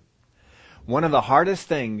assistant to. One of the hardest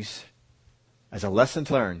things as a lesson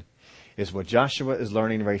to learn is what Joshua is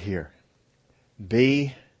learning right here.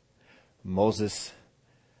 Be Moses'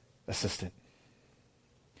 assistant.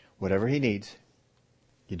 Whatever he needs,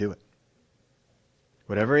 you do it.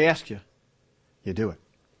 Whatever he asks you, you do it.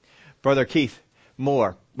 Brother Keith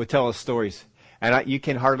Moore would tell us stories, and you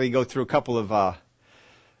can hardly go through a couple of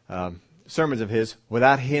sermons of his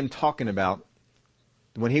without him talking about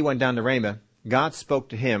when he went down to Ramah, God spoke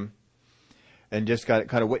to him and just got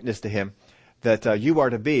kind of witnessed to him that you are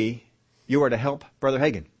to help Brother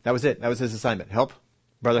Hagin. That was it. That was his assignment. Help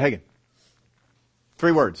Brother Hagin.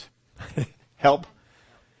 3 words. Help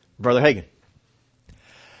Brother Hagin.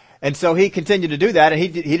 And so he continued to do that, and he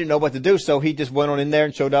didn't know what to do, so he just went on in there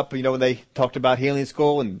and showed up, when they talked about healing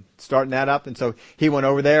school and starting that up. And so he went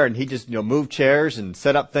over there and he just, moved chairs and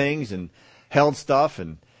set up things and held stuff,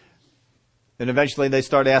 and eventually they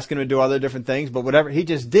started asking him to do other different things, but whatever, he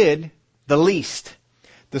just did the least.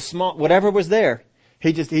 The small, whatever was there,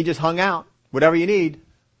 he just hung out. Whatever you need,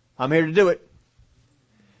 I'm here to do it.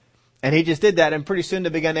 And he just did that, and pretty soon they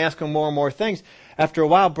began to ask him more and more things. After a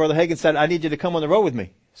while, Brother Hagin said, I need you to come on the road with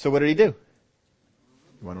me. So what did he do?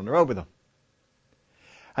 He went on the road with them.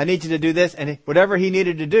 I need you to do this, and whatever he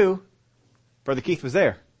needed to do, Brother Keith was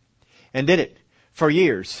there and did it for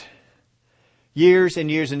years. Years and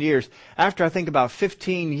years and years. After I think about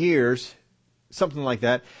 15 years, something like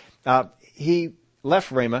that, he left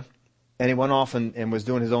Ramah and he went off and was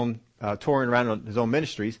doing his own touring around on his own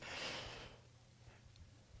ministries.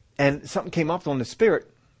 And something came up on the Spirit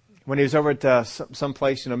when he was over at some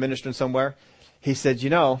place, ministering somewhere. He said,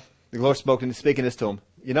 the Lord speaking this to him,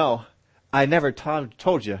 I never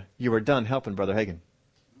told you were done helping Brother Hagin.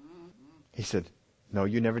 He said, no,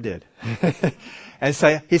 you never did. And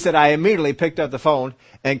so he said, I immediately picked up the phone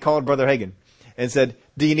and called Brother Hagin and said,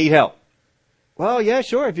 do you need help? Well, yeah,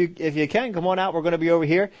 sure. If you can, come on out. We're going to be over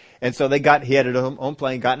here. And so he had his own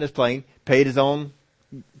plane, got in his plane, paid his own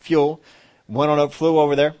fuel, went on up, flew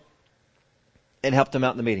over there, and helped him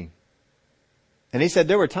out in the meeting. And he said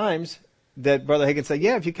there were times that Brother Hagin said,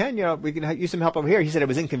 yeah, if you can, we can use some help over here. He said it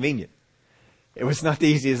was inconvenient. It was not the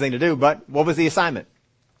easiest thing to do, but what was the assignment?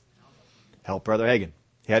 Help Brother Hagin.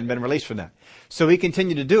 He hadn't been released from that. So he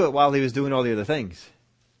continued to do it while he was doing all the other things.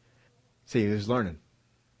 See, he was learning.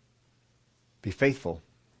 Be faithful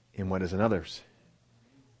in what is another's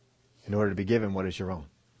in order to be given what is your own.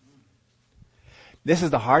 This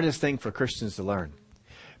is the hardest thing for Christians to learn.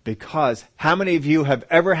 Because how many of you have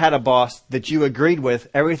ever had a boss that you agreed with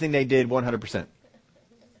everything they did 100%?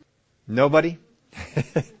 Nobody?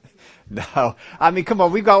 No. I mean, come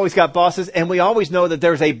on, we've always got bosses, and we always know that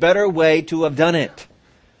there's a better way to have done it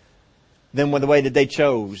than the way that they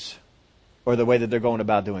chose or the way that they're going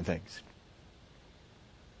about doing things.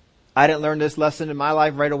 I didn't learn this lesson in my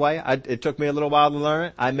life right away. It took me a little while to learn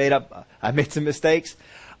it. I made some mistakes.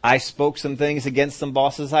 I spoke some things against some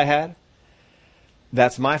bosses I had.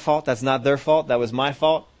 That's my fault. That's not their fault. That was my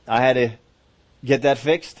fault. I had to get that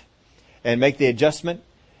fixed and make the adjustment.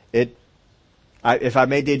 If I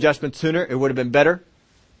made the adjustment sooner, it would have been better.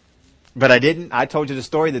 But I didn't. I told you the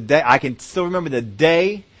story the day. I can still remember the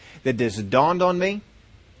day that this dawned on me.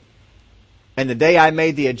 And the day I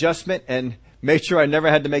made the adjustment and made sure I never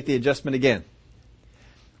had to make the adjustment again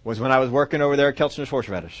was when I was working over there at Kelchner's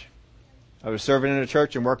Horseradish. I was serving in a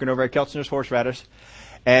church and working over at Kelchner's Horseradish.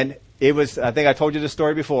 And I think I told you this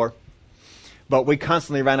story before, but we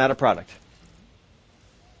constantly ran out of product.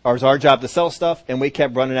 It was our job to sell stuff, and we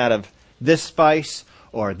kept running out of this spice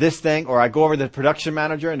or this thing, or I go over to the production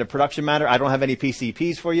manager, and the production manager, I don't have any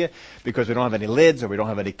PCPs for you because we don't have any lids, or we don't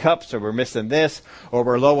have any cups, or we're missing this, or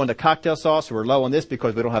we're low on the cocktail sauce, or we're low on this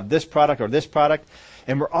because we don't have this product or this product,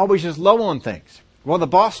 and we're always just low on things. Well, the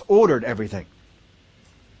boss ordered everything.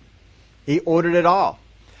 He ordered it all.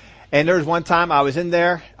 And there was one time I was in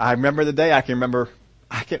there. I remember the day. I can remember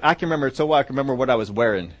it so well. I can remember what I was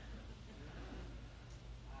wearing.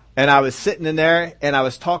 And I was sitting in there, and I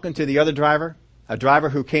was talking to the other driver, a driver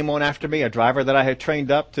who came on after me, a driver that I had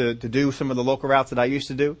trained up to do some of the local routes that I used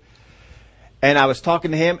to do. And I was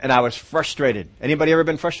talking to him, and I was frustrated. Anybody ever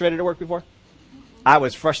been frustrated at work before? I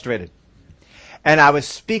was frustrated. And I was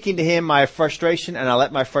speaking to him my frustration, and I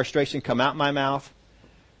let my frustration come out my mouth.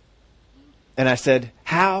 And I said,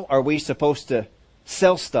 how are we supposed to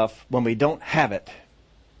sell stuff when we don't have it?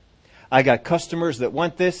 I got customers that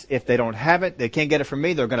want this. If they don't have it, they can't get it from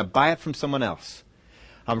me. They're going to buy it from someone else.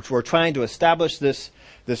 We're trying to establish this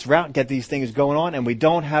route, get these things going on, and we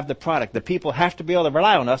don't have the product. The people have to be able to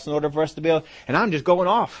rely on us in order for us to be able, and I'm just going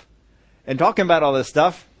off and talking about all this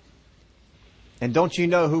stuff. And don't you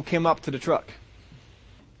know who came up to the truck?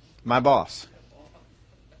 My boss.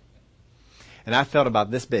 And I felt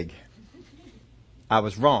about this big. I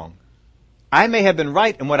was wrong. I may have been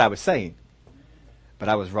right in what I was saying, but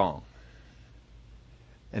I was wrong.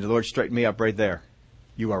 And the Lord straightened me up right there.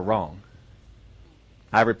 You are wrong.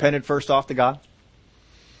 I repented first off to God.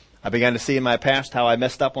 I began to see in my past how I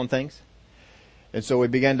messed up on things. And so we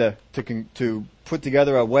began to put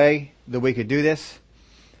together a way that we could do this.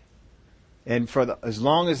 And as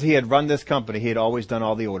long as he had run this company, he had always done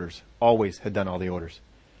all the orders. Always had done all the orders.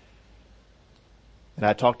 And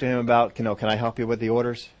I talked to him about, can I help you with the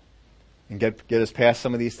orders? And get us past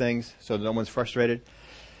some of these things so that no one's frustrated.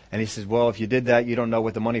 And he says, well, if you did that, you don't know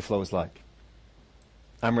what the money flow is like.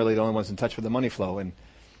 I'm really the only one in touch with the money flow. And,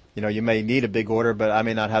 you may need a big order, but I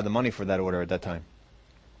may not have the money for that order at that time.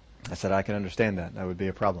 I said, I can understand that. That would be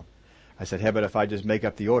a problem. I said, hey, but if I just make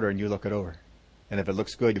up the order and you look it over. And if it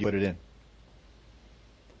looks good, you put it in.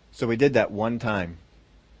 So we did that one time.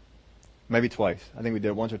 Maybe twice. I think we did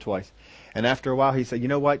it once or twice. And after a while, he said, you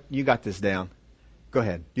know what? You got this down. Go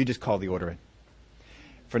ahead. You just call the order in.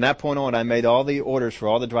 From that point on, I made all the orders for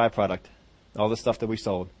all the dry product, all the stuff that we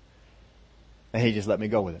sold. And he just let me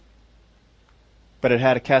go with it. But it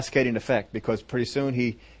had a cascading effect because pretty soon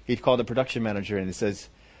he'd call the production manager and he says,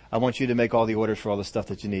 I want you to make all the orders for all the stuff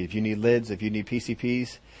that you need. If you need lids, if you need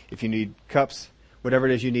PCPs, if you need cups, whatever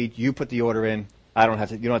it is you need, you put the order in. You don't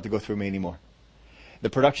have to go through me anymore. The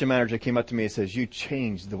production manager came up to me and says, you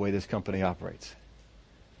changed the way this company operates.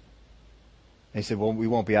 And he said, well, we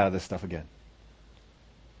won't be out of this stuff again.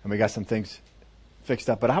 And we got some things fixed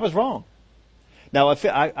up, but I was wrong. Now, if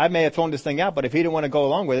I may have thrown this thing out, but if he didn't want to go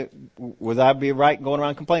along with it, would I be right going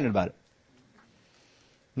around complaining about it?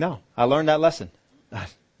 No, I learned that lesson.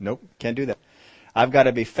 Nope, can't do that. I've got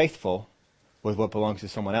to be faithful with what belongs to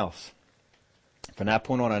someone else. From that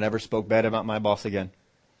point on, I never spoke bad about my boss again.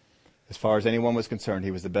 As far as anyone was concerned,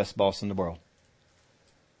 he was the best boss in the world.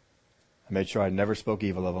 I made sure I never spoke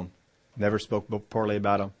evil of him, never spoke poorly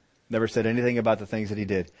about him, never said anything about the things that he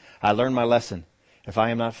did. I learned my lesson. If I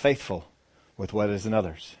am not faithful with what is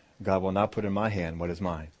another's, God will not put in my hand what is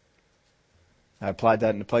mine. I applied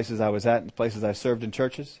that in the places I was at, in the places I served in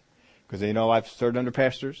churches, because I've served under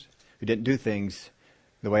pastors who didn't do things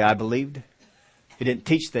the way I believed. He didn't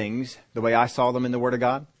teach things the way I saw them in the Word of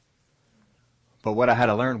God. But what I had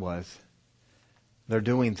to learn was they're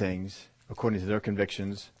doing things according to their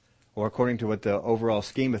convictions or according to what the overall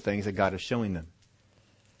scheme of things that God is showing them.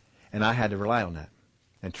 And I had to rely on that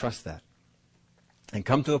and trust that. And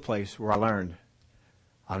come to a place where I learned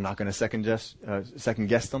I'm not going to second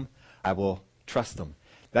guess them. I will trust them.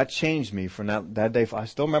 That changed me from that day. I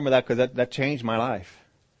still remember that because that changed my life.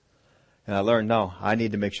 And I learned, no, I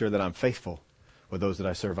need to make sure that I'm faithful with those that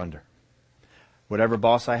I serve under. Whatever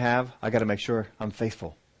boss I have, I got to make sure I'm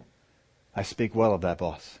faithful. I speak well of that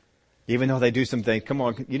boss. Even though they do some things, come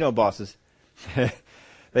on, bosses.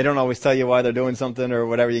 They don't always tell you why they're doing something or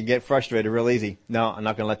whatever. You can get frustrated real easy. No, I'm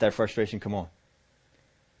not going to let that frustration come on.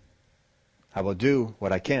 I will do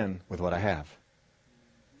what I can with what I have.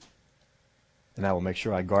 And I will make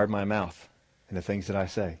sure I guard my mouth and the things that I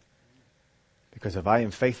say. Because if I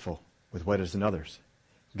am faithful with what is in others,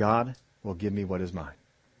 God will give me what is mine.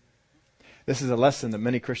 This is a lesson that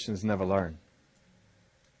many Christians never learn.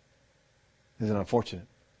 Isn't it unfortunate?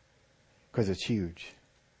 Because it's huge.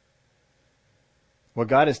 What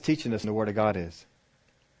God is teaching us in the Word of God is,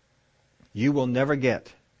 you will never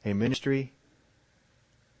get a ministry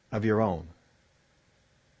of your own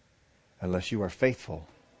unless you are faithful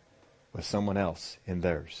with someone else in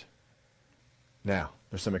theirs. Now,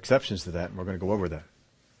 there's some exceptions to that, and we're going to go over that.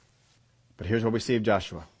 But here's what we see of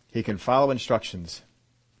Joshua. He can follow instructions,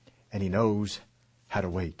 and he knows how to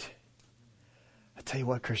wait. I tell you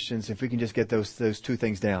what, Christians, if we can just get those two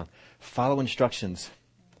things down, follow instructions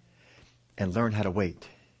and learn how to wait,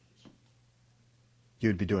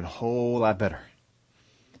 you'd be doing a whole lot better.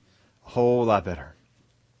 A whole lot better.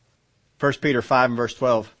 1 Peter 5 and verse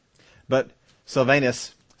 12. But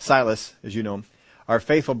Silvanus, Silas, as you know him, our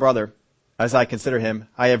faithful brother, as I consider him,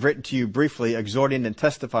 I have written to you briefly, exhorting and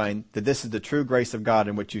testifying that this is the true grace of God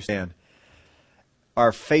in which you stand.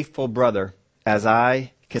 Our faithful brother, as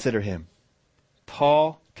I consider him.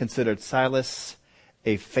 Paul considered Silas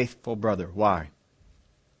a faithful brother. Why?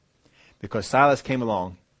 Because Silas came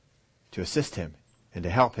along to assist him and to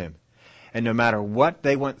help him. And no matter what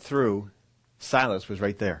they went through, Silas was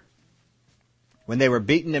right there. When they were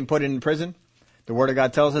beaten and put in prison, the Word of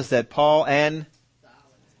God tells us that Paul and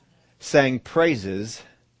sang praises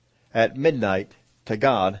at midnight to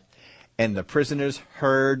God, and the prisoners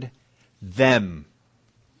heard them.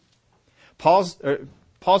 Paul's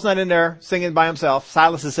not in there singing by himself.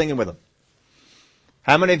 Silas is singing with him.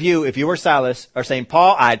 How many of you, if you were Silas, are saying,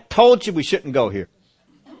 Paul, I told you we shouldn't go here?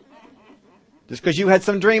 Just because you had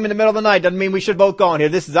some dream in the middle of the night doesn't mean we should both go on here.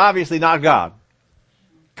 This is obviously not God.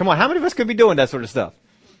 Come on, how many of us could be doing that sort of stuff?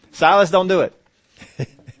 Silas, don't do it.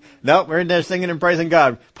 Nope, we're in there singing and praising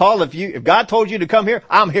God. Paul, if God told you to come here,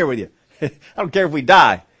 I'm here with you. I don't care if we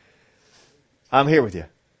die. I'm here with you.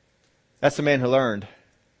 That's the man who learned.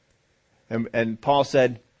 And Paul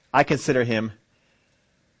said, I consider him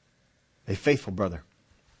a faithful brother.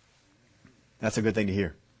 That's a good thing to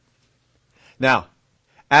hear. Now,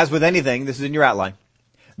 as with anything, this is in your outline,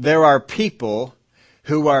 there are people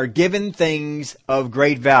who are given things of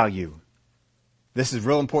great value. This is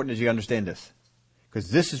real important as you understand this, because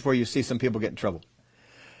this is where you see some people get in trouble.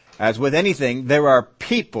 As with anything, there are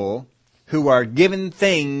people who are given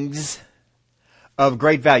things of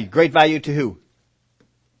great value. Great value to who?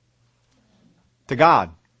 To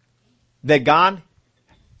God. That God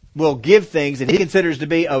will give things that He considers to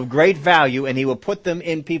be of great value, and He will put them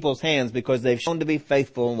in people's hands because they've shown to be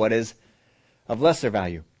faithful in what is of lesser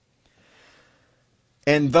value.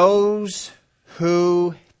 And those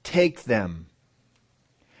who take them.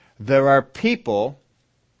 There are people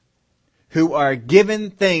who are given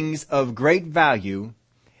things of great value,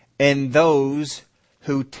 and those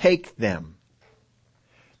who take them.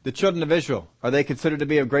 The children of Israel, are they considered to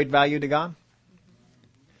be of great value to God?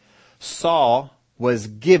 Saul was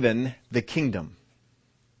given the kingdom.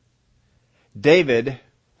 David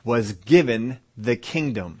was given the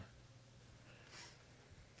kingdom.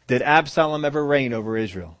 Did Absalom ever reign over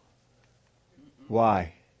Israel?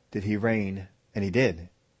 Why did he reign? And he did.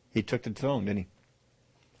 He took the throne, didn't he?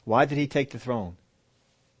 Why did he take the throne?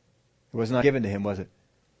 It was not given to him, was it?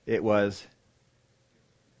 It was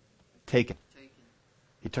taken.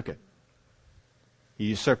 He took it. He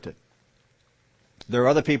usurped it. There are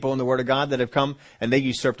other people in the Word of God that have come and they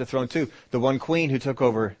usurped the throne too. The one queen who took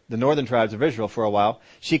over the northern tribes of Israel for a while,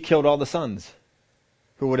 she killed all the sons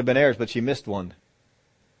who would have been heirs, but she missed one.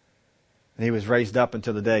 And he was raised up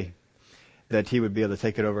until the day that he would be able to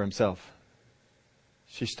take it over himself.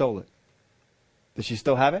 She stole it. Does she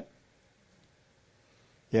still have it?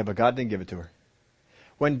 Yeah, but God didn't give it to her.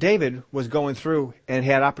 When David was going through and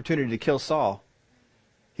had opportunity to kill Saul,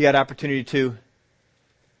 he had opportunity to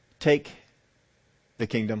take the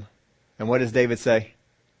kingdom. And what does David say?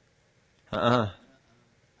 I'm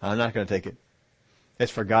not going to take it.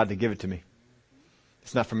 It's for God to give it to me.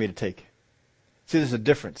 It's not for me to take. See, there's a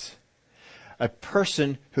difference. A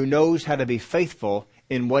person who knows how to be faithful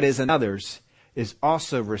in what is another's is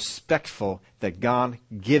also respectful that God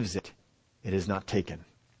gives it. It is not taken.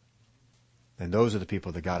 And those are the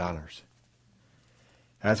people that God honors.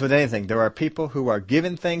 As with anything, there are people who are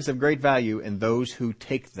given things of great value and those who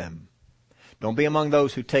take them. Don't be among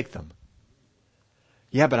those who take them.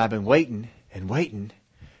 Yeah, but I've been waiting and waiting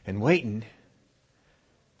and waiting,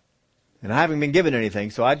 and I haven't been given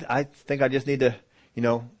anything, so I think I just need to,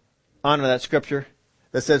 honor that scripture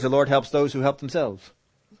that says the Lord helps those who help themselves.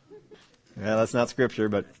 Yeah, that's not scripture,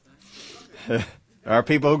 but there are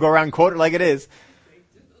people who go around and quote it like it is.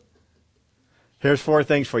 Here's 4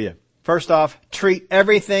 things for you. First off, treat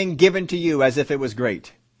everything given to you as if it was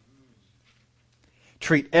great.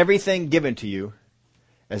 Treat everything given to you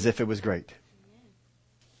as if it was great.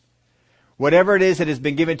 Whatever it is that has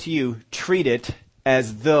been given to you, treat it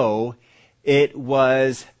as though it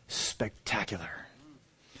was spectacular.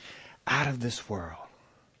 Out of this world.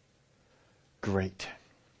 great.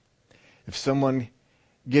 If someone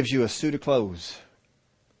gives you a suit of clothes,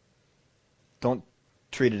 don't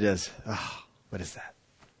treat it as, oh, what is that?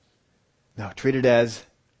 No, treat it as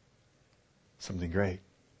something great.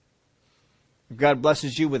 If God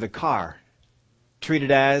blesses you with a car, treat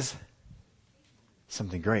it as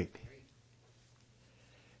something great.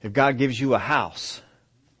 If God gives you a house,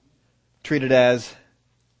 treat it as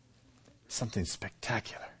something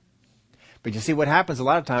spectacular. But you see, what happens a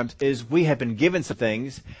lot of times is we have been given some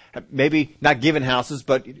things, maybe not given houses,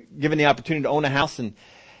 but given the opportunity to own a house. And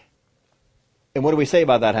what do we say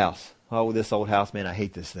about that house? Oh, this old house, man, I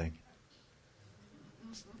hate this thing.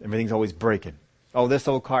 Everything's always breaking. Oh, this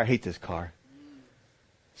old car, I hate this car.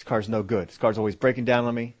 This car's no good. This car's always breaking down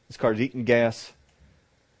on me. This car's eating gas.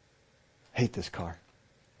 Hate this car.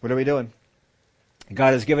 What are we doing?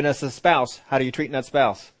 God has given us a spouse. How are you treating that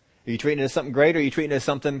spouse? Are you treating it as something great, or are you treating it as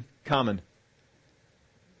something common?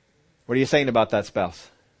 What are you saying about that spouse?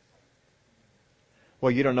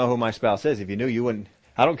 Well, you don't know who my spouse is. If you knew, you wouldn't.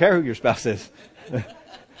 I don't care who your spouse is. I'm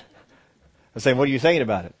saying, what are you saying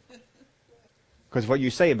about it? Because what you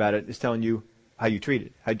say about it is telling you how you treat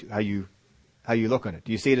it, how you look on it.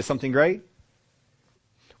 Do you see it as something great?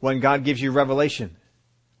 When God gives you revelation,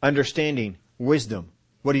 understanding, wisdom,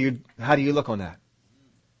 how do you look on that?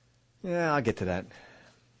 Yeah, I'll get to that.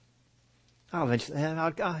 I'll eventually,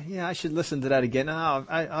 I should listen to that again.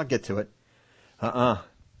 I'll get to it.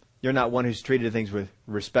 You're not one who's treated things with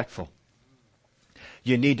respectful.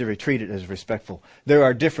 You need to treat it as respectful. There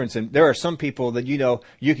are some people that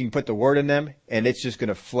you can put the word in them and it's just going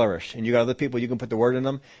to flourish. And you got other people you can put the word in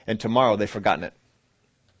them and tomorrow they've forgotten it.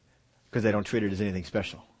 Because they don't treat it as anything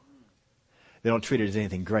special. They don't treat it as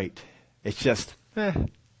anything great. It's just,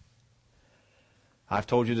 I've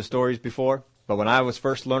told you the stories before, but when I was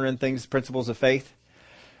first learning principles of faith,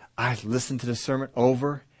 I listened to the sermon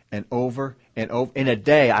over and over and over. In a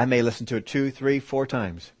day, I may listen to it 2, 3, 4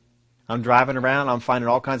 times. I'm driving around. I'm finding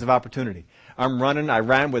all kinds of opportunity. I'm running. I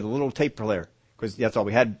ran with a little tape player because that's all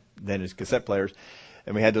we had then is cassette players.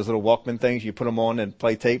 And we had those little Walkman things. You put them on and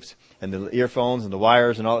play tapes and the earphones and the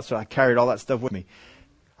wires and all that. So I carried all that stuff with me.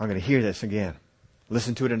 I'm going to hear this again.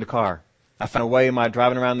 Listen to it in the car. I found a way in my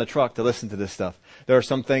driving around the truck to listen to this stuff. There are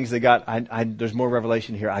some things that there's more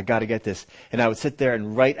revelation here. I got to get this. And I would sit there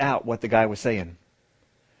and write out what the guy was saying.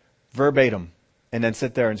 Verbatim. And then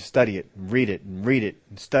sit there and study it, and read it,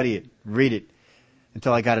 and study it, read it,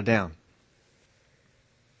 until I got it down.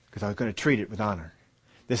 Because I was going to treat it with honor.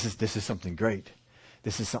 This is something great.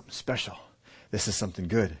 This is something special. This is something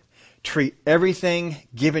good. Treat everything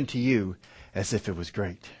given to you as if it was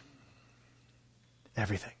great.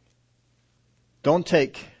 Everything. Don't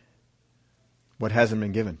take what hasn't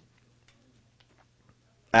been given.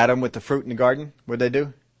 Adam with the fruit in the garden, what did they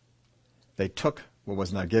do? They took what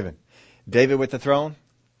was not given. David with the throne,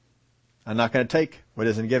 I'm not going to take what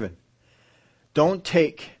isn't given. Don't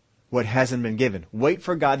take what hasn't been given. Wait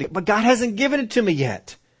for God. But God hasn't given it to me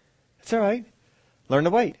yet. That's all right. Learn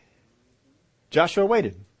to wait. Joshua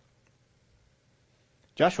waited.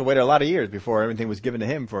 Joshua waited a lot of years before everything was given to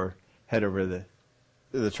him for head over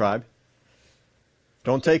the tribe.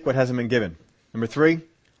 Don't take what hasn't been given. Number 3,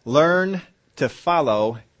 learn to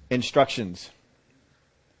follow instructions.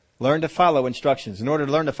 Learn to follow instructions. In order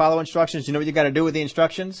to learn to follow instructions, you know what you got to do with the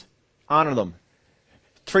instructions? Honor them.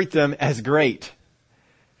 Treat them as great.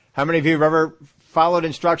 How many of you have ever followed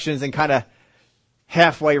instructions and kind of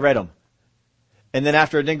halfway read them? And then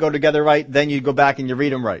after it didn't go together right, then you go back and you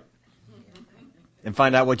read them right. And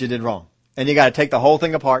find out what you did wrong. And you got to take the whole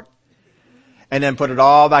thing apart and then put it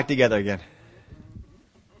all back together again.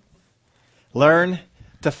 Learn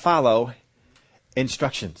to follow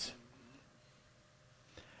instructions.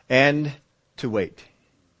 And to wait.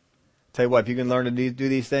 Tell you what, if you can learn to do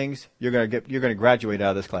these things, you're going to graduate out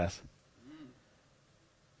of this class.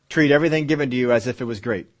 Treat everything given to you as if it was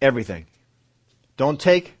great. Everything. Don't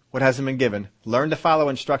take what hasn't been given. Learn to follow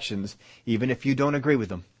instructions, even if you don't agree with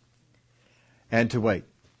them. And to wait.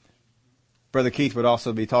 Brother Keith would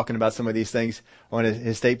also be talking about some of these things on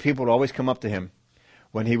his state. People would always come up to him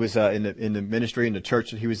when he was in the ministry in the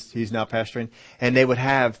church that he's now pastoring, and they would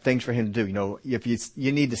have things for him to do. You know, if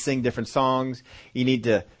you need to sing different songs, you need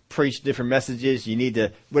to preach different messages, you need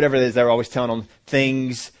to whatever it is. They're always telling them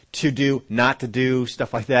things to do, not to do,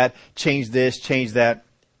 stuff like that. Change this, change that.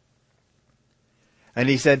 And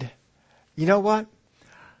he said, "You know what?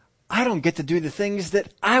 I don't get to do the things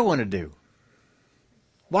that I want to do.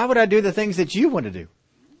 Why would I do the things that you want to do?"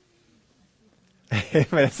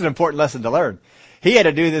 That's an important lesson to learn. He had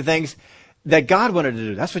to do the things that God wanted to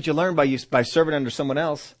do. That's what you learn by serving under someone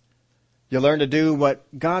else. You learn to do what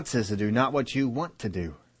God says to do, not what you want to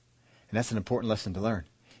do. And that's an important lesson to learn.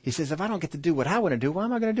 He says, if I don't get to do what I want to do, why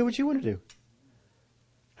am I going to do what you want to do?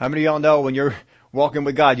 How many of y'all know when you're walking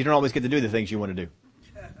with God, you don't always get to do the things you want to do?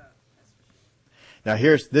 Now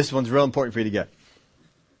this one's real important for you to get.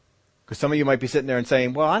 Because some of you might be sitting there and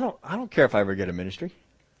saying, well, I don't care if I ever get a ministry.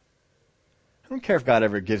 I don't care if God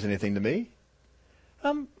ever gives anything to me.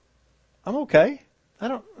 I'm okay. I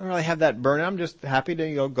don't really have that burden. I'm just happy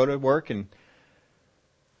to go to work and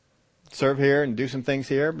serve here and do some things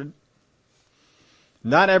here. But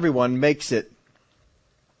not everyone makes it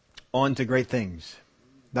on to great things.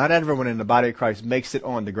 Not everyone in the body of Christ makes it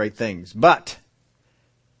on to great things. But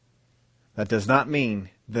that does not mean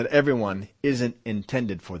that everyone isn't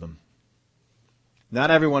intended for them. Not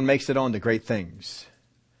everyone makes it on to great things.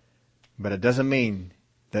 But it doesn't mean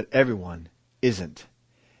that everyone isn't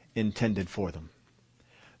intended for them.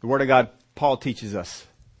 The Word of God, Paul teaches us.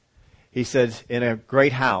 He says, in a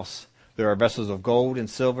great house, there are vessels of gold and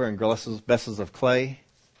silver and vessels of clay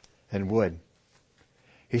and wood.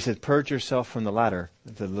 He said, purge yourself from the latter,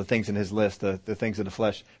 the things in his list, the things of the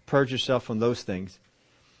flesh. Purge yourself from those things,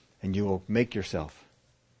 and you will make yourself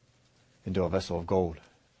into a vessel of gold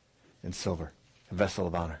and silver, a vessel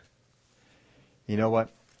of honor. You know what?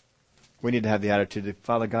 We need to have the attitude that,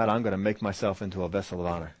 Father God, I'm going to make myself into a vessel of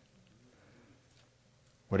honor.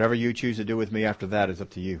 Whatever you choose to do with me after that is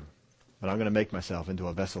up to you. But I'm going to make myself into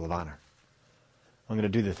a vessel of honor. I'm going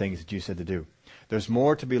to do the things that you said to do. There's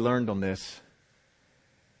more to be learned on this,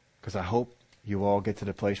 because I hope you all get to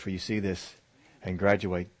the place where you see this and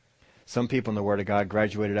graduate. Some people in the Word of God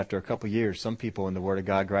graduated after a couple years. Some people in the Word of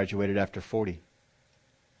God graduated after 40.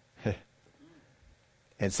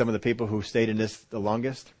 And some of the people who stayed in this the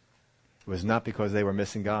longest, it was not because they were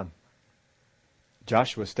missing God.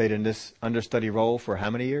 Joshua stayed in this understudy role for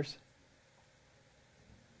how many years?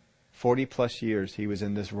 40 plus years he was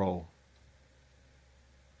in this role.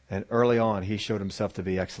 And early on he showed himself to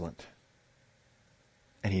be excellent.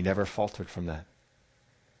 And he never faltered from that.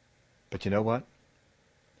 But you know what?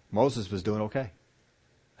 Moses was doing okay.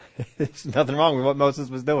 There's nothing wrong with what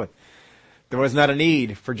Moses was doing. There was not a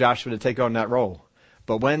need for Joshua to take on that role.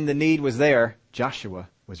 But when the need was there, Joshua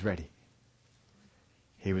was ready.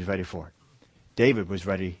 He was ready for it. David was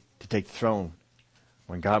ready to take the throne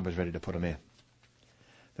when God was ready to put him in.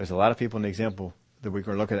 There's a lot of people in the example that we're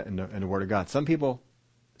going to look at in the Word of God. Some people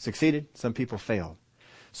succeeded, some people failed.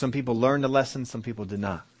 Some people learned the lesson, some people did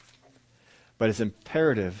not. But it's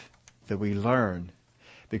imperative that we learn,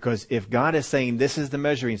 because if God is saying, this is the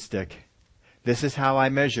measuring stick, this is how I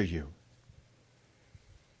measure you.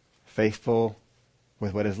 Faithful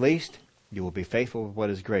with what is least, you will be faithful with what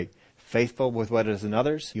is great. Faithful with what is in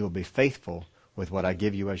others, you will be faithful with what I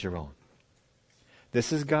give you as your own.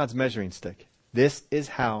 This is God's measuring stick. This is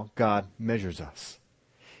how God measures us.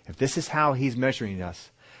 If this is how He's measuring us,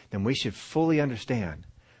 then we should fully understand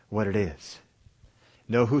what it is.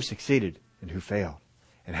 Know who succeeded and who failed,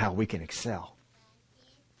 and how we can excel.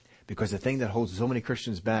 Because the thing that holds so many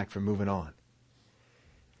Christians back from moving on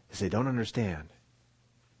is they don't understand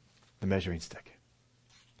the measuring stick.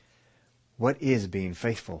 What is being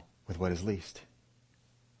faithful with what is least?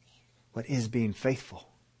 What is being faithful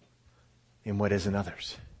in what is in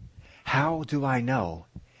others? How do I know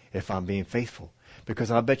if I'm being faithful?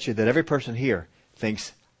 Because I'll bet you that every person here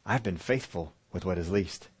thinks, I've been faithful with what is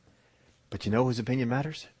least. But you know whose opinion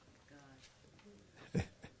matters?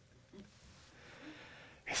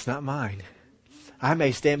 It's not mine. I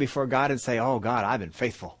may stand before God and say, oh God, I've been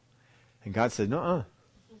faithful. And God said, no.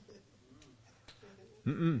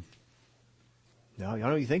 No, I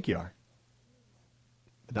know you think you are.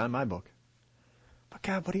 But not in my book. But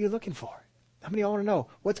God, what are you looking for? How many of y'all want to know?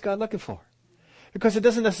 What's God looking for? Because it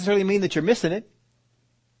doesn't necessarily mean that you're missing it.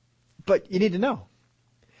 But you need to know.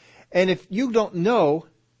 And if you don't know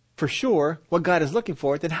for sure what God is looking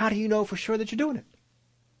for, then how do you know for sure that you're doing it?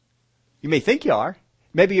 You may think you are.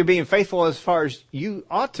 Maybe you're being faithful as far as you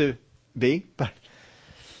ought to be. But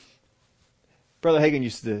Brother Hagin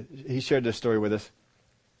he shared this story with us.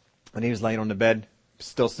 When he was laying on the bed,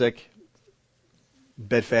 still sick,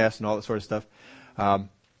 bedfast and all that sort of stuff.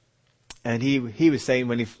 And he was saying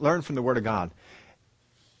when he learned from the Word of God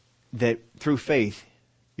that through faith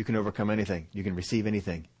you can overcome anything. You can receive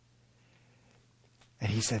anything. And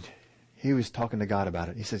he said, he was talking to God about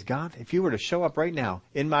it. He says, God, if you were to show up right now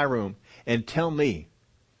in my room and tell me,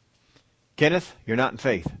 Kenneth, you're not in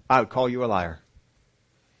faith, I would call you a liar.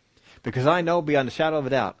 Because I know beyond a shadow of a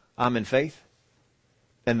doubt I'm in faith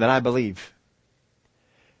and that I believe.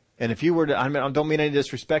 And if you were to, I don't mean any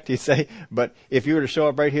disrespect, you say, but if you were to show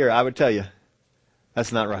up right here, I would tell you,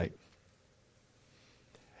 that's not right.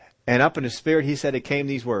 And up in his spirit, he said, it came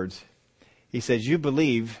these words. He says, you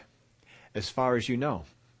believe as far as you know.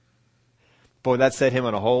 Boy, that set him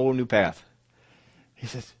on a whole new path. He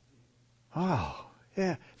says, oh,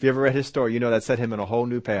 yeah. If you ever read his story, you know that set him on a whole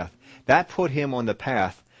new path. That put him on the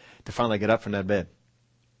path to finally get up from that bed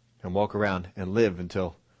and walk around and live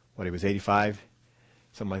until, he was 85?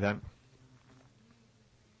 Something like that.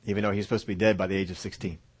 Even though he's supposed to be dead by the age of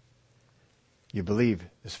 16. You believe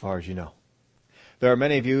as far as you know. There are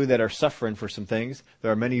many of you that are suffering for some things.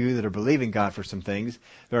 There are many of you that are believing God for some things.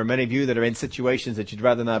 There are many of you that are in situations that you'd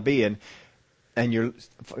rather not be in. And you're,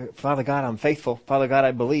 Father God, I'm faithful. Father God,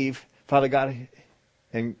 I believe. Father God,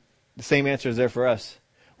 and the same answer is there for us.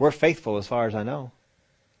 We're faithful as far as I know.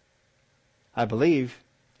 I believe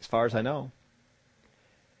as far as I know.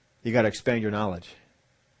 You got to expand your knowledge.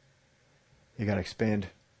 You got to expand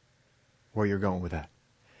where you're going with that.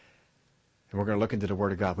 And we're going to look into the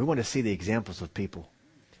Word of God. We want to see the examples of people.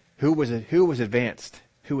 Who was advanced?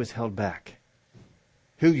 Who was held back?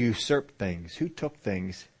 Who usurped things? Who took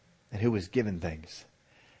things? And who was given things?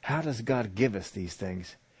 How does God give us these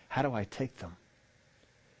things? How do I take them?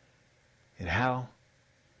 And how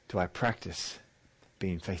do I practice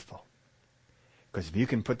being faithful? Because if you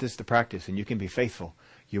can put this to practice and you can be faithful,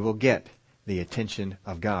 you will get the attention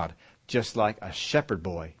of God. Just like a shepherd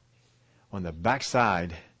boy on the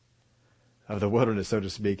backside of the wilderness, so to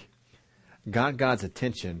speak, got God's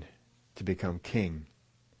attention to become king.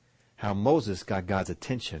 How Moses got God's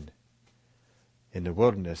attention in the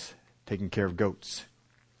wilderness taking care of goats.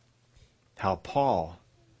 How Paul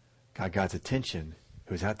got God's attention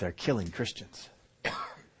who was out there killing Christians.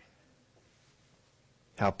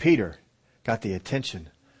 How Peter got the attention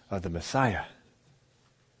of the Messiah.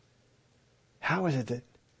 How is it that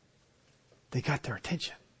they got their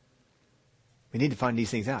attention? We need to find these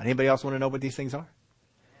things out. Anybody else want to know what these things are?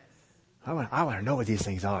 I want to know what these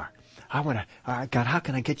things are. All right, God, how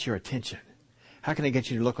can I get your attention? How can I get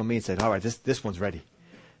you to look on me and say, all right, this one's ready.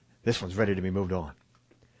 This one's ready to be moved on.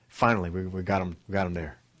 Finally, we got them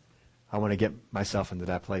there. I want to get myself into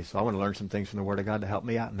that place. So I want to learn some things from the Word of God to help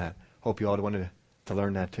me out in that. Hope you all wanted to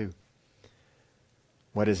learn that too.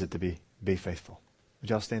 What is it to be faithful? Would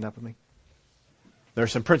y'all stand up with me? There are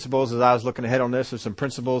some principles, as I was looking ahead on this, there's some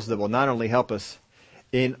principles that will not only help us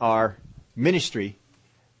in our ministry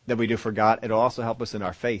that we do for God, it'll also help us in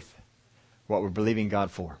our faith, what we're believing God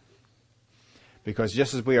for. Because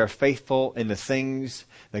just as we are faithful in the things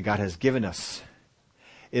that God has given us,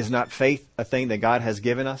 is not faith a thing that God has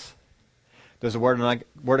given us? Does the Word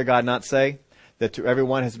of God not say that to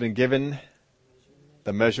everyone has been given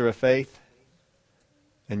the measure of faith?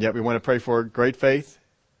 And yet we want to pray for great faith.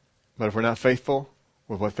 But if we're not faithful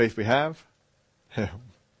with what faith we have,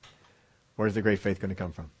 where's the great faith going to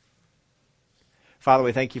come from? Father,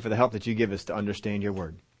 we thank you for the help that you give us to understand your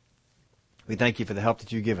Word. We thank you for the help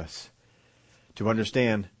that you give us to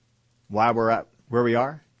understand why we're at where we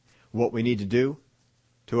are, what we need to do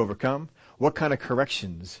to overcome, what kind of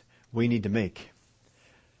corrections we need to make.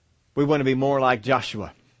 We want to be more like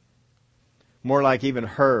Joshua, more like even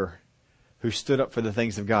Hur, who stood up for the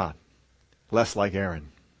things of God, less like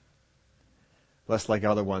Aaron, less like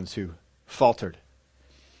other ones who faltered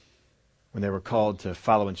when they were called to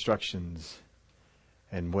follow instructions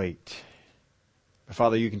and wait. But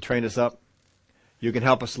Father, you can train us up. You can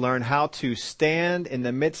help us learn how to stand in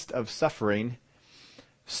the midst of suffering,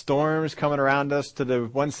 storms coming around us to the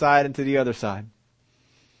one side and to the other side,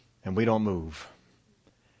 and we don't move.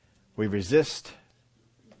 We resist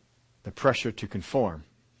the pressure to conform,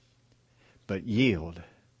 but yield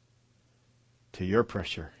to your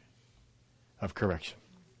pressure of correction.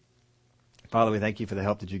 Father, we thank you for the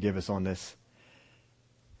help that you give us on this.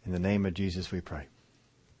 In the name of Jesus we pray.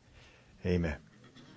 Amen.